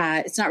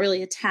 It's not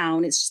really a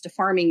town. It's just a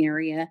farming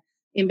area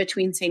in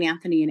between St.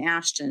 Anthony and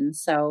Ashton.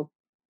 So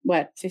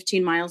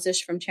 15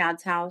 miles-ish from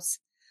Chad's house.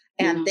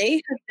 And they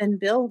have been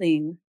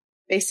building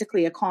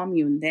basically a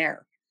commune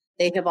there.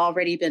 They have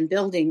already been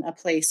building a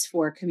place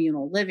for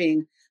communal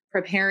living,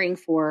 preparing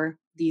for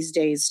these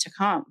days to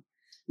come.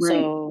 Right.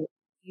 So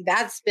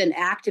that's been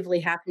actively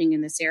happening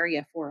in this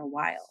area for a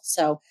while.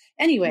 So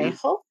anyway,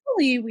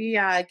 hopefully we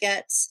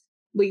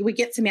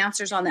get some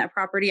answers on that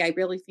property. I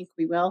really think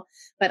we will.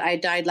 But I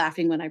died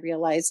laughing when I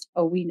realized,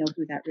 we know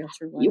who that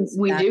realtor was.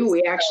 We do.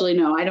 We actually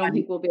know. I don't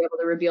think we'll be able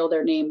to reveal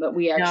their name, but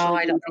we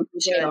actually I don't think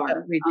we should,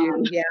 but we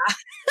do.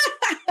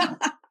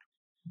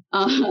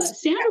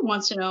 Sandra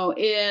wants to know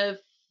if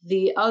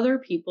the other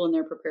people in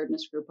their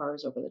preparedness group are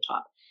as over the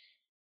top.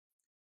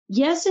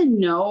 Yes and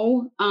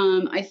no.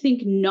 I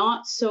think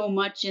not so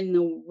much in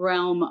the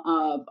realm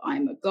of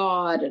I'm a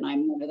god and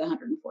I'm one of the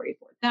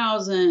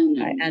 144,000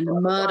 and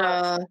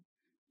Mutta.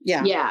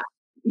 Yeah. But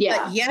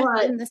yes,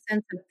 in the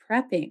sense of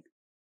prepping.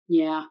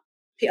 Yeah.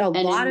 A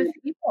lot of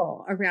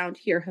people around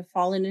here have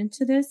fallen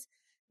into this.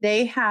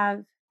 They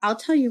have, I'll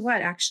tell you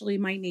what, actually,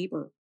 my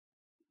neighbor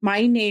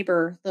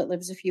that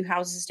lives a few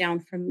houses down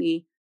from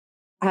me,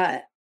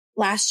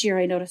 last year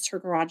I noticed her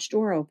garage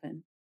door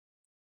open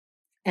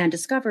and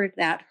discovered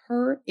that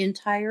her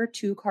entire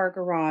 2-car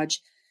garage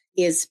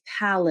is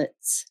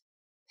pallets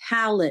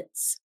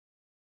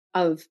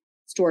of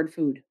stored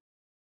food.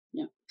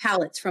 Yeah.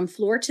 Pallets from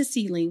floor to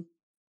ceiling,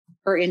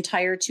 her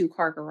entire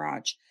 2-car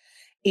garage.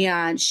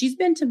 And she's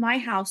been to my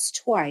house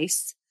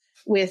twice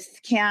with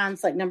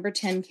cans, like number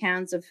 10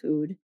 cans of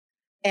food,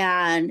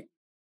 and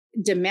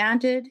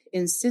demanded,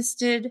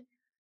 insisted,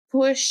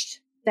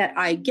 pushed that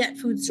I get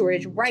food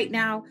storage right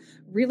now.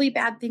 Really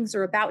bad things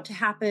are about to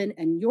happen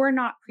and you're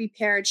not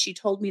prepared. She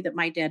told me that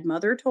my dead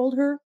mother told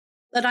her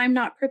that I'm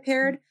not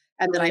prepared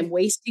and that I'm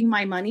wasting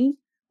my money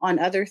on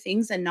other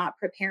things and not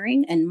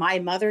preparing. And my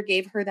mother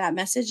gave her that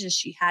message and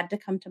she had to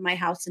come to my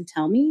house and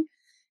tell me.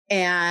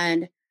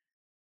 And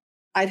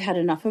I've had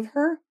enough of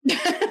her.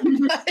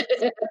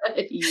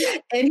 But Yeah.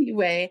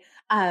 anyway,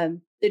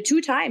 the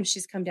 2 times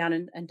she's come down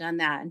and done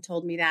that and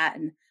told me that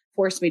and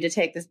forced me to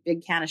take this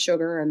big can of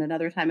sugar and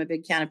another time a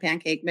big can of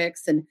pancake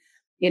mix and,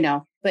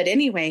 but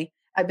anyway,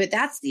 but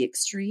that's the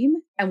extreme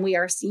and we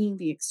are seeing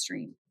the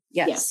extreme.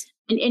 Yeah. Yes.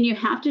 And you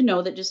have to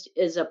know that just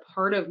as a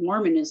part of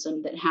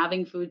Mormonism, that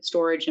having food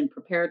storage and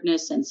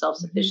preparedness and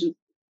Mhm.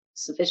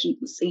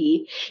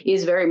 sufficiency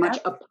is very much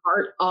Yep. a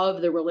part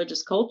of the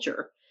religious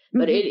culture.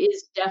 But Mhm. it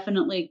is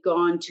definitely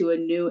gone to a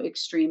new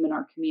extreme in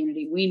our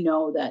community. We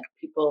know that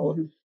people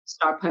Mhm.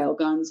 stockpile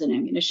guns and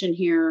ammunition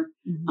here.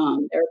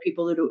 Mhm. There are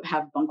people who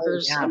have Oh,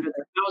 bunkers yeah. under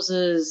their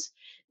houses.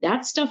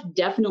 That stuff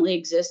definitely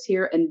exists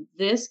here. And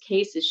this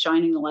case is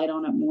shining the light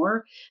on it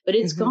more. But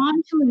it's Mhm.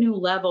 gone to a new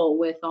level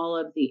with all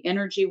of the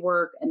energy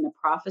work and the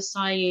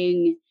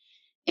prophesying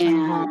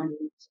and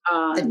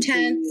Uh-huh. The the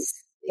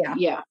tents. Yeah.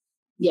 yeah,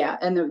 yeah,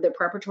 and the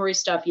preparatory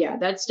stuff. Yeah,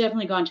 that's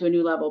definitely gone to a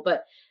new level.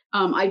 But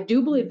I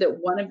do believe Mhm. that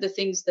one of the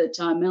things that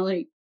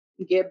Melanie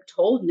Gibb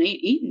told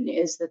Nate Eaton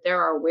is that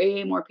there are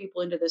way more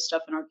people into this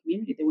stuff in our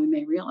community than we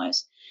may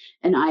realize,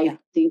 and I Yeah.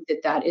 think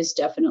that that is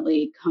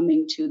definitely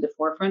coming to the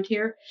forefront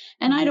here.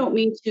 And I Mhm. don't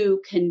mean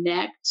to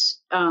connect.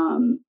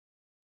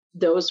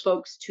 Those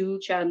folks to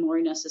Chad and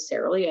Lori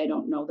necessarily. I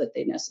don't know that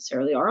they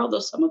necessarily are, although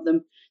some of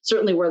them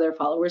certainly were their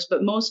followers,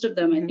 but most of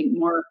them, I Mhm. think,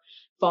 more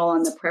fall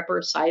on the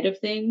prepper side of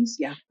things.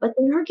 Yeah. But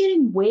they are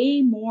getting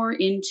way more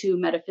into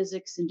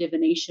metaphysics and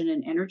divination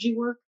and energy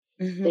work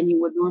Mhm. than you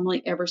would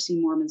normally ever see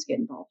Mormons get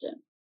involved in.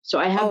 So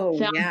I have Oh,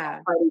 found that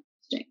yeah. quite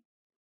interesting.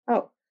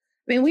 Oh,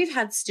 I mean, we've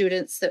had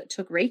students that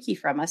took Reiki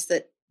from us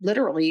that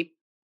literally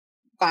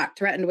got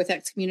threatened with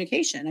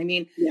excommunication. I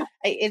mean, Yeah.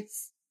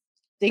 it's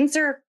things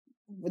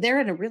they're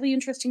in a really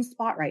interesting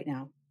spot right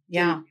now.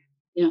 Yeah.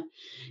 Yeah.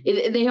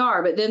 Yeah, they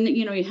are. But then,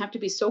 you have to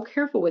be so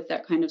careful with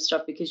that kind of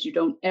stuff because you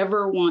don't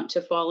ever want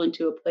to fall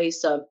into a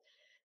place of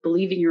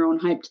believing your own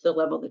hype to the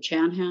level that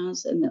Chan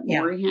has and that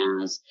Yeah. Lori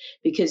has,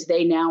 because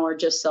they now are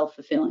just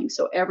self-fulfilling.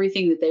 So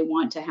everything that they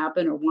want to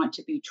happen or want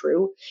to be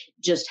true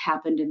just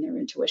happened in their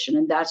intuition.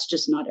 And that's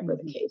just not ever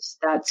the Mhm. case.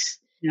 That's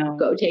No.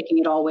 taking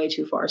it all way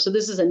too far. So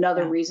this is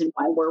another Yeah. reason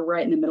why we're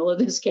right in the middle of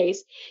this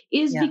case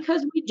is Yeah.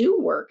 because we do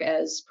work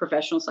as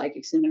professional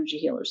psychics and energy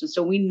healers. And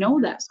so we know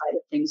Mhm. that side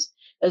of things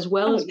as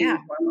well Oh, as being yeah.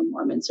 former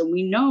Mormons. And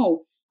we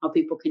know how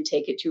people can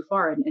take it too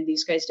far. And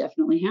these guys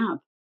definitely have.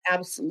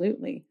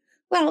 Absolutely.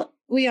 Well,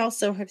 we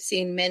also have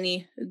seen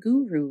many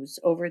gurus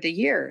over the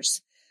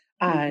years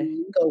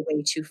Mhm. go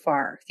way too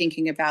far,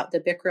 thinking about the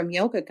Bikram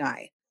yoga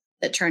guy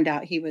that turned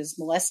out he was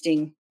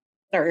molesting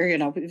or,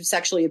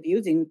 sexually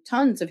abusing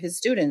tons of his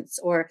students,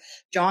 or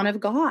John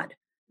of God,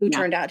 who Yeah.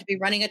 turned out to be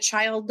running a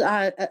child,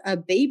 a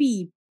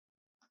baby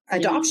Yeah.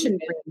 adoption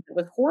ring that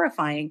was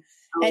horrifying,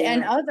 Oh,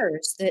 and yeah.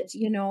 others that,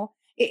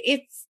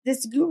 it's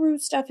this guru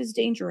stuff is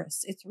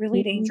dangerous. It's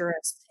really Mhm.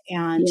 dangerous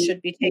and Yeah.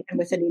 should be taken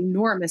with an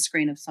enormous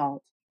grain of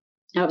salt.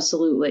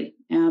 Absolutely.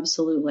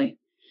 Absolutely.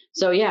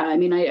 So, yeah, I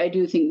mean, I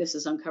do think this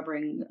is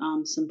uncovering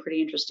some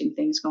pretty interesting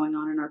things going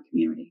on in our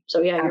community.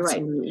 So, yeah, you're right.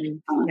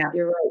 Absolutely. Yeah.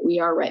 You're right. We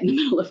are right in the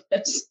middle of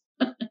this.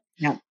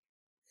 Yeah.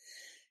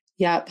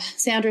 Yep.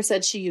 Sandra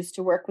said she used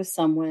to work with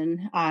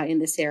someone in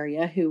this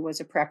area who was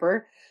a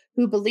prepper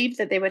who believed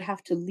that they would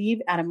have to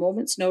leave at a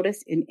moment's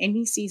notice in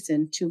any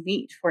season to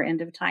meet for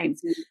end of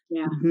times.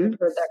 Yeah, Hmm. I've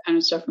heard that kind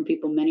of stuff from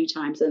people many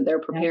times, and they're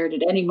Yep. prepared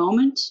at any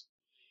moment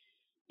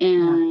Yeah.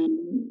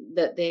 and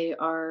that they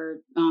are,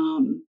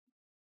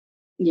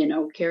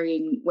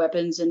 carrying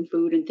weapons and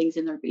food and things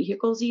in their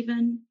vehicles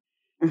even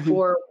Hmm.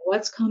 for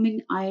what's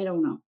coming. I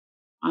don't know.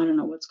 I don't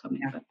know what's coming,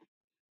 Yeah. but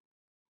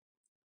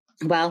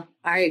Well,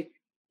 I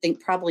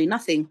think probably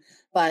nothing,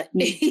 but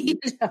Mhm.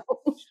 Kat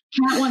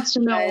wants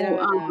to I know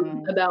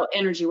don't know. about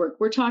energy work.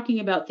 We're talking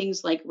about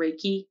things like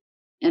Reiki,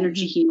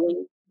 energy Hmm.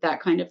 healing, that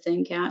kind of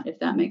thing, Kat, if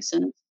that Hmm. makes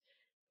sense.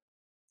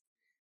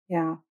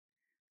 Yeah.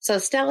 So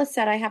Stella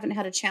said, I haven't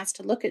had a chance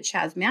to look at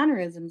Chad's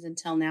mannerisms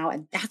until now.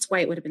 And that's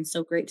why it would have been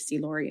so great to see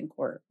Lori in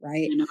court,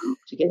 right?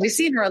 To get to We've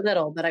see seen her her. a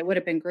little, but I would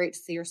have been great to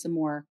see her some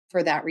more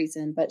for that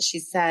reason. But she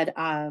said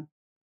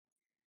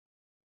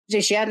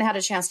she hadn't had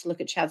a chance to look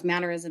at Chad's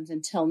mannerisms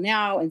until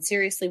now and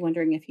seriously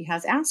wondering if he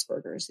has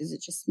Asperger's. Is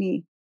it just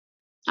me?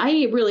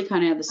 I really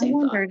kind of had the I same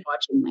thought wondered.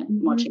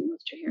 Hmm. watching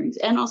those two hearings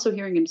and also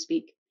hearing him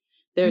speak.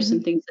 There's some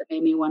Hmm. things that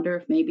made me wonder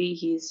if maybe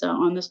he's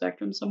on the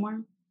spectrum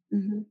somewhere,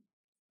 Hmm.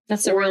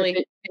 That's a or if really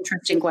it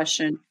interesting just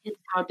question. is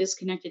how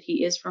disconnected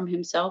he is from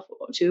himself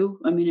too.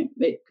 I mean,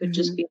 it could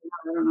just Hmm. be,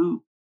 I don't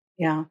know.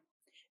 Yeah.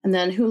 And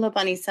then Hula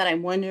Bunny said,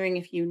 I'm wondering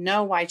if you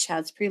know why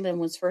Chad's prelim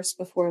was first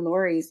before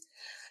Lori's.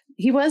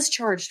 He was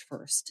charged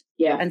first.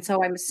 Yeah. And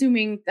so I'm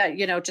assuming that,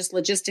 just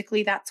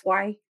logistically, that's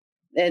why.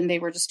 And they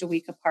were just a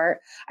week apart.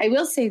 I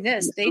will say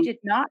this, they did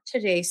not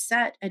today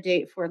set a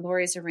date for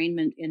Lori's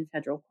arraignment in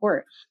federal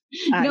court.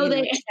 No,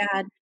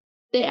 Chad.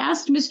 they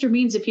asked Mr.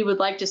 Means if he would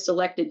like to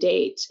select a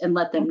date and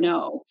let them Okay.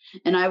 know.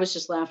 And I was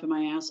just laughing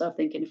my ass off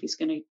thinking if he's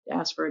going to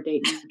ask for a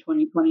date in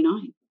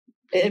 2029.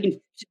 I mean,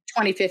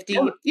 2050,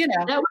 that would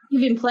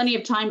give him plenty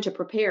of time to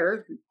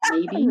prepare,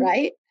 maybe.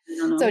 right? I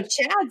don't So know.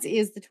 Chad's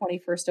is the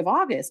 21st of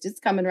August. It's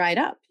coming right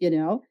up, and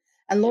Yeah.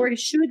 Lori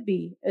should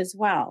be as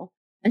well.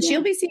 And she'll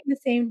Yeah. be seeing the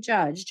same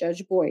judge,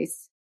 Judge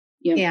Boyce.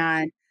 Yep.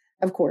 And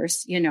of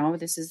course,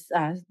 this is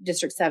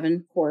District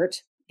 7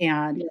 court.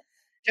 And Yeah.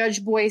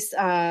 Judge Boyce,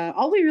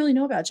 all we really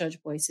know about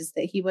Judge Boyce is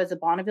that he was a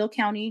Bonneville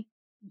County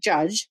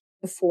judge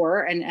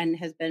before and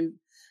has been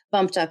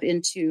bumped up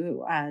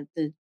into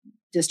the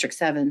District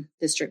 7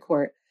 District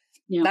Court.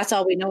 Yeah. That's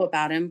all we know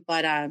about him.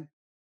 But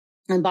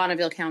and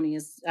Bonneville County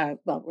is,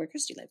 where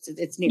Kristi lives.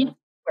 It's near Yeah.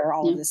 where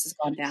all Yeah. of this has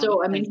gone down.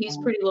 So, I mean, And, he's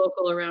pretty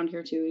local around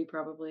here too. He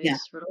probably yeah,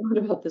 has heard a lot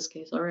about this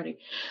case already.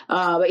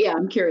 But yeah,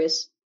 I'm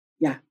curious.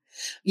 yeah,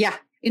 yeah.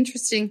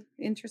 Interesting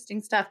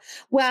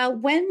stuff. Well,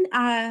 when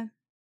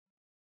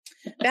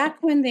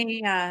back when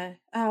they, I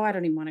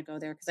don't even want to go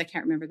there because I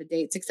can't remember the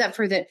dates, except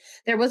for that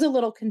there was a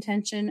little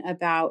contention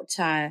about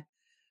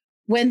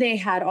when they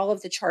had all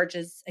of the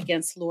charges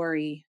against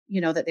Lori,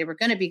 that they were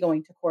going to be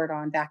going to court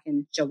on back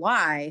in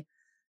July.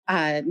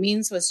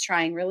 Means was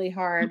trying really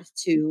hard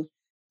to.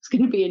 It's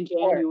going to be in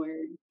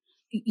January.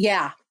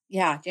 Yeah,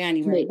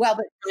 January. Well,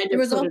 but there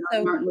was also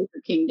Martin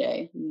Luther King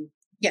Day.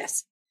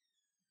 Yes.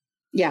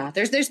 Yeah,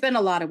 there's been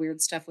a lot of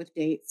weird stuff with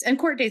dates, and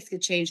court dates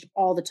get changed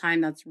all the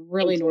time. That's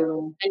really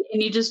normal.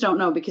 And you just don't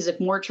know, because if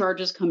more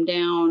charges come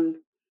down,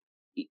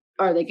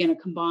 are they going to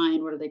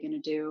combine? What are they going to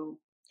do?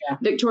 Yeah.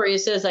 Victoria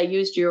says, I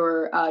used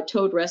your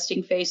toad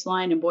resting face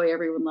line, and boy,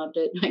 everyone loved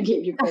it. I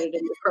gave you credit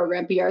in the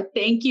program PR.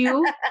 Thank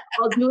you.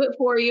 I'll do it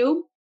for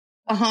you.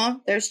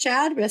 There's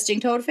Chad, resting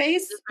toad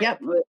face.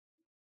 Yep.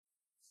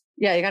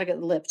 Yeah, you got to get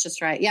the lips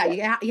just right. Yeah,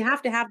 you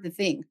have to have the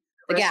thing,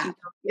 the gap.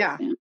 Yeah.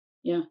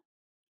 Yeah.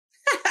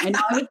 I know.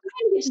 I was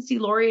trying to get to see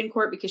Lori in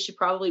court because she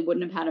probably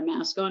wouldn't have had a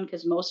mask on,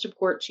 because most of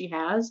court she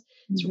has.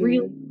 It's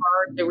really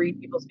hard to read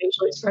people's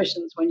facial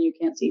expressions when you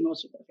can't see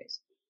most of their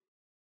face.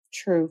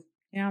 True.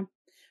 Yeah.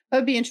 That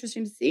would be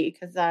interesting to see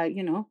because,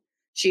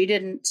 she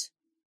didn't,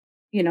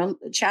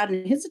 Chad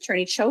and his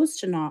attorney chose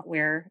to not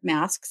wear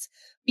masks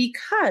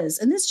because,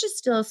 and this just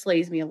still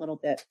slays me a little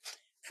bit,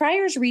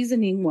 Pryor's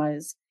reasoning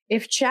was,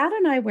 if Chad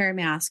and I wear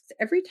masks,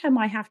 every time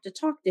I have to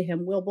talk to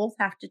him, we'll both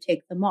have to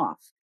take them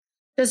off.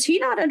 Does he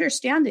not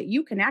understand that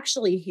you can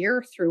actually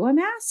hear through a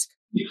mask?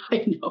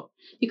 I know.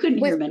 You couldn't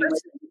hear him anyway.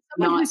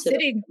 Someone who's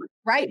sitting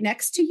right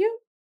next to you?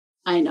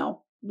 I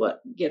know.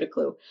 What? Get a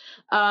clue.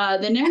 The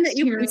next and that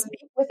you can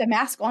speak with a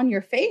mask on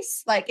your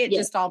face? Like, it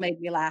just all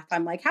made me laugh.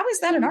 I'm like, how is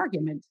that an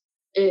argument?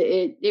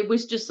 It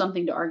was just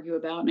something to argue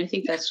about. And I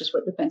think that's just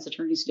what defense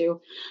attorneys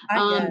do.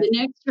 The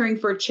next hearing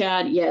for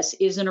Chad, yes,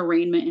 is an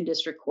arraignment in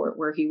district court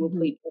where he will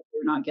plead guilty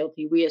or not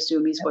guilty. We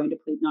assume he's going to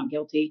plead not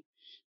guilty.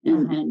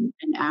 And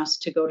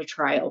asked to go to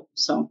trial.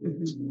 So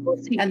we'll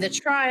see. And the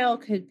trial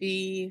could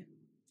be,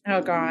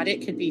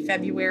 it could be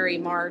February,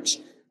 March.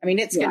 I mean,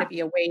 it's going to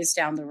be a ways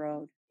down the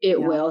road. It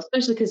will,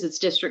 especially because it's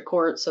district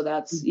court. So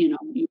that's,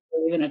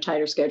 even a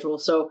tighter schedule.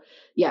 So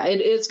yeah,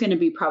 it's going to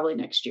be probably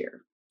next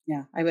year.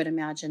 Yeah, I would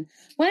imagine.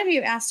 One of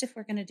you asked if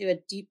we're going to do a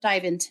deep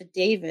dive into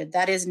David.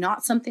 That is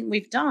not something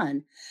we've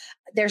done.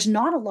 There's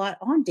not a lot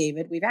on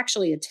David. We've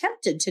actually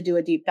attempted to do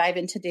a deep dive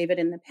into David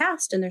in the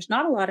past, and there's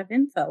not a lot of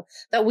info.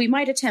 Though we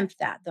might attempt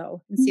that,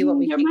 though, and see what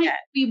we can get. There might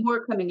be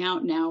more coming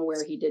out now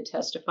where he did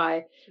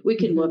testify. We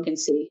can look and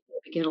see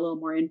if we get a little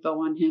more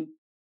info on him.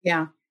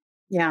 Yeah,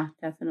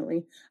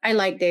 definitely. I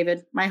like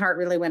David. My heart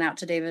really went out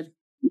to David.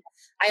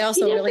 I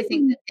also really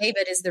think that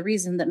David is the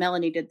reason that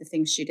Melanie did the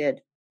things she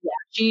did. Yeah,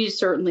 she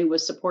certainly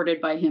was supported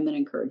by him and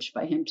encouraged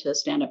by him to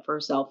stand up for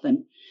herself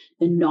and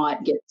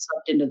not get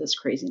sucked into this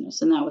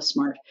craziness. And that was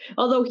smart.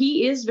 Although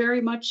he is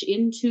very much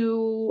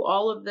into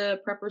all of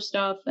the prepper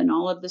stuff and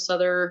all of this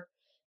other,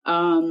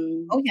 sort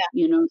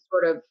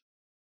of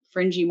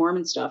fringy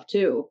Mormon stuff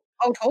too.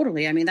 Oh,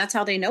 totally. I mean, that's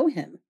how they know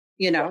him.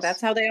 That's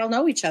how they all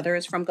know each other,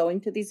 is from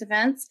going to these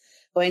events,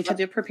 going to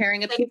the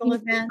preparing of people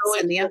events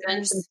and the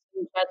others. And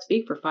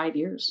speak for 5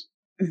 years.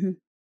 Mm-hmm.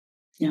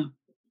 Yeah.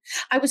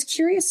 I was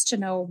curious to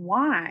know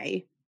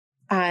why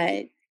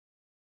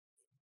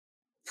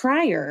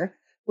Pryor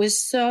was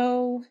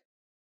so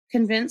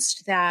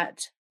convinced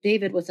that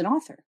David was an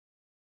author.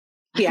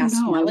 He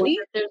asked Melanie.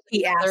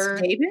 He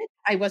asked David.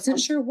 I wasn't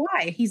sure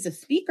why. He's a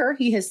speaker.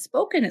 He has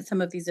spoken at some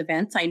of these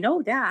events. I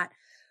know that.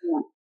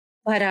 Yeah.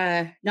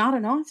 But not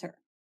an author.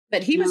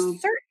 But he was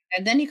certain.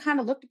 And then he kind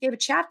of gave a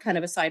Chad kind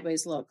of a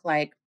sideways look,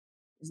 like,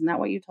 isn't that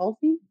what you told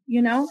me?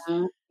 Yeah,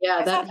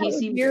 that he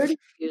seemed weird.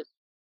 Confused.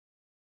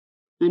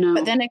 I know.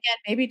 But then again,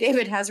 maybe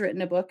David has written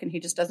a book and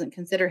he just doesn't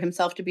consider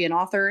himself to be an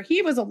author.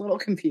 He was a little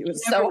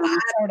confused. So I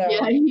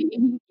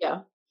don't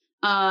know.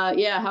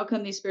 Yeah. How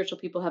come these spiritual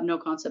people have no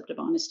concept of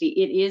honesty?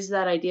 It is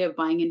that idea of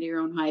buying into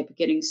your own hype,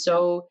 getting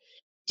so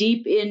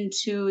deep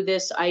into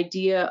this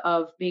idea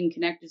of being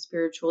connected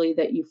spiritually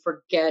that you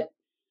forget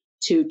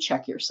to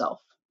check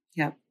yourself.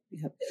 Yep.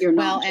 You're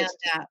not and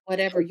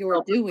whatever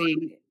you're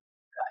doing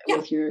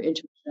with your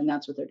intuition,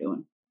 that's what they're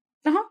doing.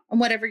 And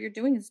whatever you're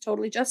doing is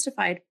totally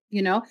justified.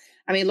 I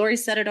mean, Lori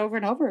said it over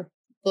and over.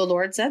 The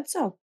Lord said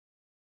so.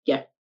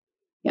 Yeah.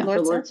 The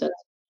Lord said so.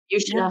 You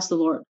should ask the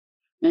Lord.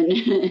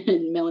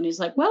 And Melanie's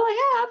like, well,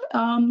 I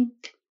have.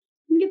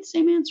 going to get the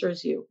same answer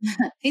as you.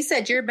 He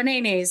said, "You're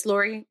bananas,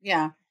 Lori."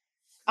 Yeah.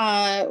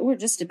 We're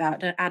just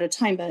about out of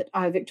time, but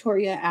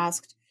Victoria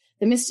asked,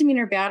 the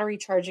misdemeanor battery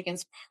charge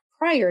against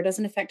Pryor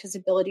doesn't affect his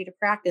ability to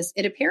practice.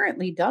 It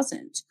apparently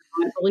doesn't.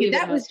 I believe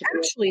That was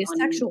actually a on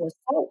sexual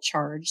assault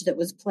charge that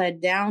was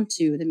pled down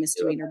to the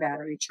misdemeanor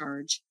battery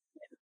charge.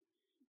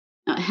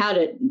 Had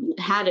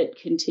it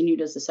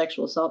continued as a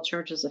sexual assault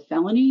charge as a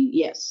felony,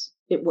 yes,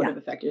 it would have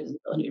affected his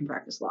ability to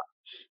practice law.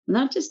 And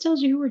that just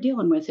tells you who we're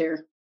dealing with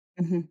here.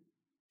 Mm-hmm.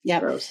 Yeah,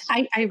 Gross.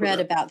 I read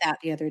about that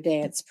the other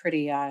day. It's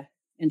pretty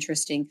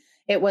interesting.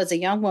 It was a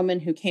young woman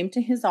who came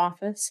to his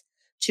office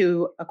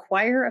to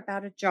inquire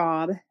about a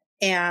job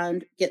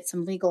and get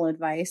some legal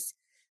advice.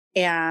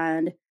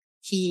 And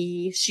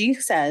she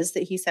says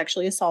that he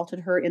sexually assaulted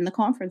her in the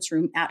conference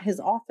room at his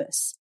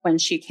office when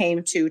she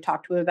came to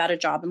talk to him about a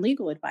job and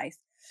legal advice.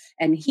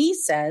 And he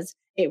says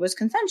it was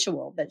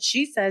consensual, but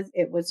she says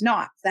it was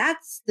not.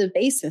 That's the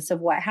basis of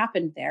what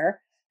happened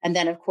there. And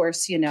then, of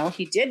course, he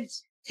did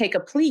take a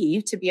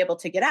plea to be able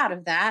to get out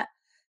of that.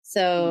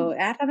 So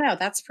I don't know.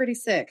 That's pretty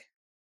sick.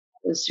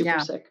 It's super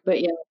sick.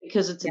 But yeah,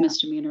 because it's a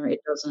misdemeanor, it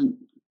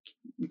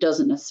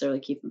doesn't necessarily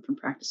keep him from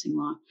practicing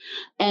law.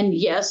 And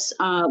yes,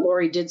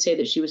 Lori did say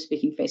that she was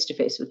speaking face to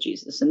face with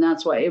Jesus. And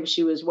that's why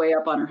she was way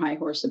up on her high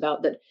horse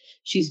about that.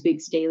 She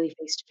speaks daily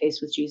face to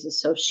face with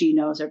Jesus. So she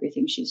knows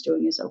everything she's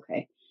doing is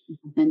okay.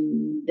 Mm-hmm.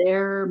 And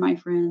there, my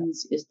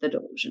friends, is the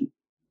delusion.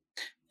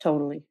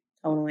 Totally.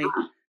 Well, we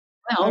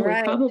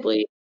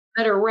probably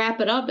better wrap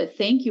it up, but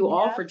thank you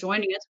all for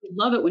joining us. We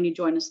love it when you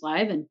join us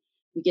live and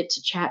we get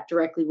to chat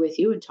directly with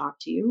you and talk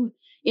to you.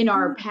 In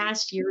our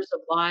past years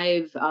of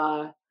live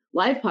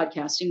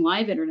podcasting,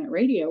 live internet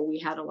radio, we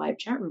had a live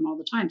chat room all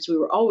the time. So we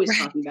were always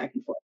talking back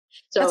and forth.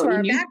 So that's where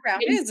our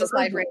background is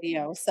live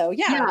radio. So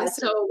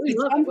so we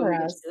love it when we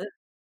do it.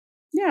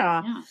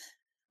 Yeah.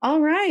 All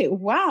right.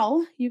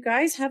 Well, you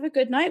guys have a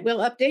good night. We'll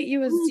update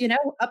you as,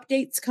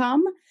 updates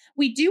come.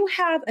 We do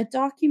have a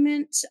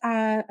document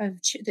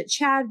that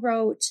Chad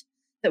wrote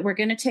that we're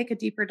going to take a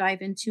deeper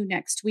dive into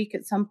next week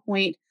at some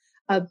point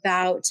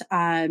about,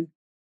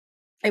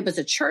 it was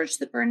a church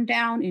that burned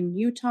down in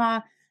Utah,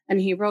 and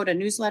he wrote a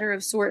newsletter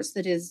of sorts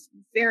that is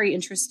very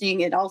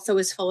interesting. It also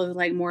is full of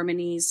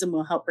Mormonese, and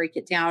we'll help break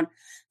it down.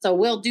 So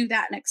we'll do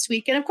that next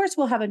week. And of course,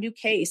 we'll have a new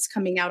case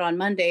coming out on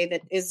Monday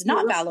that is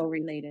not Vallow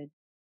related.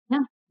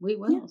 Yeah, we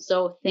will. Yeah.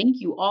 So thank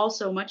you all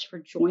so much for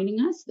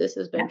joining us. This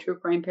has been True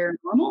Crime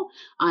Paranormal.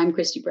 I'm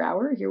Kristi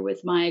Brower here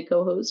with my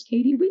co-host,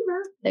 Katie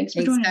Weaver. Thanks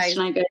for joining us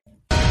tonight, guys.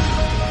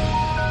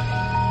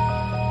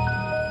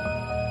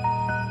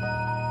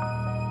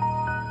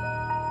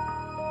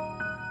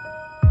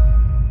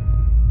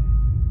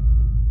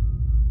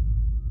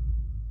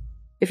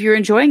 If you're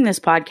enjoying this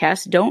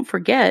podcast, don't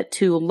forget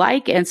to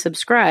like and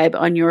subscribe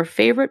on your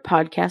favorite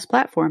podcast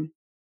platform.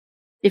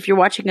 If you're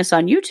watching us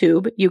on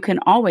YouTube, you can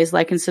always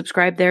like and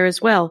subscribe there as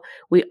well.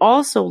 We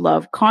also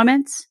love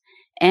comments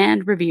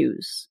and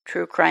reviews.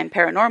 True Crime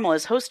Paranormal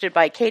is hosted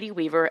by Katie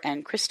Weaver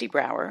and Kristi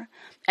Brower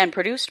and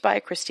produced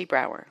by Kristi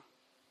Brower.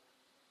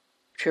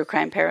 True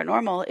Crime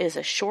Paranormal is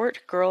a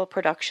Short Girl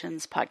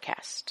Productions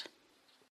podcast.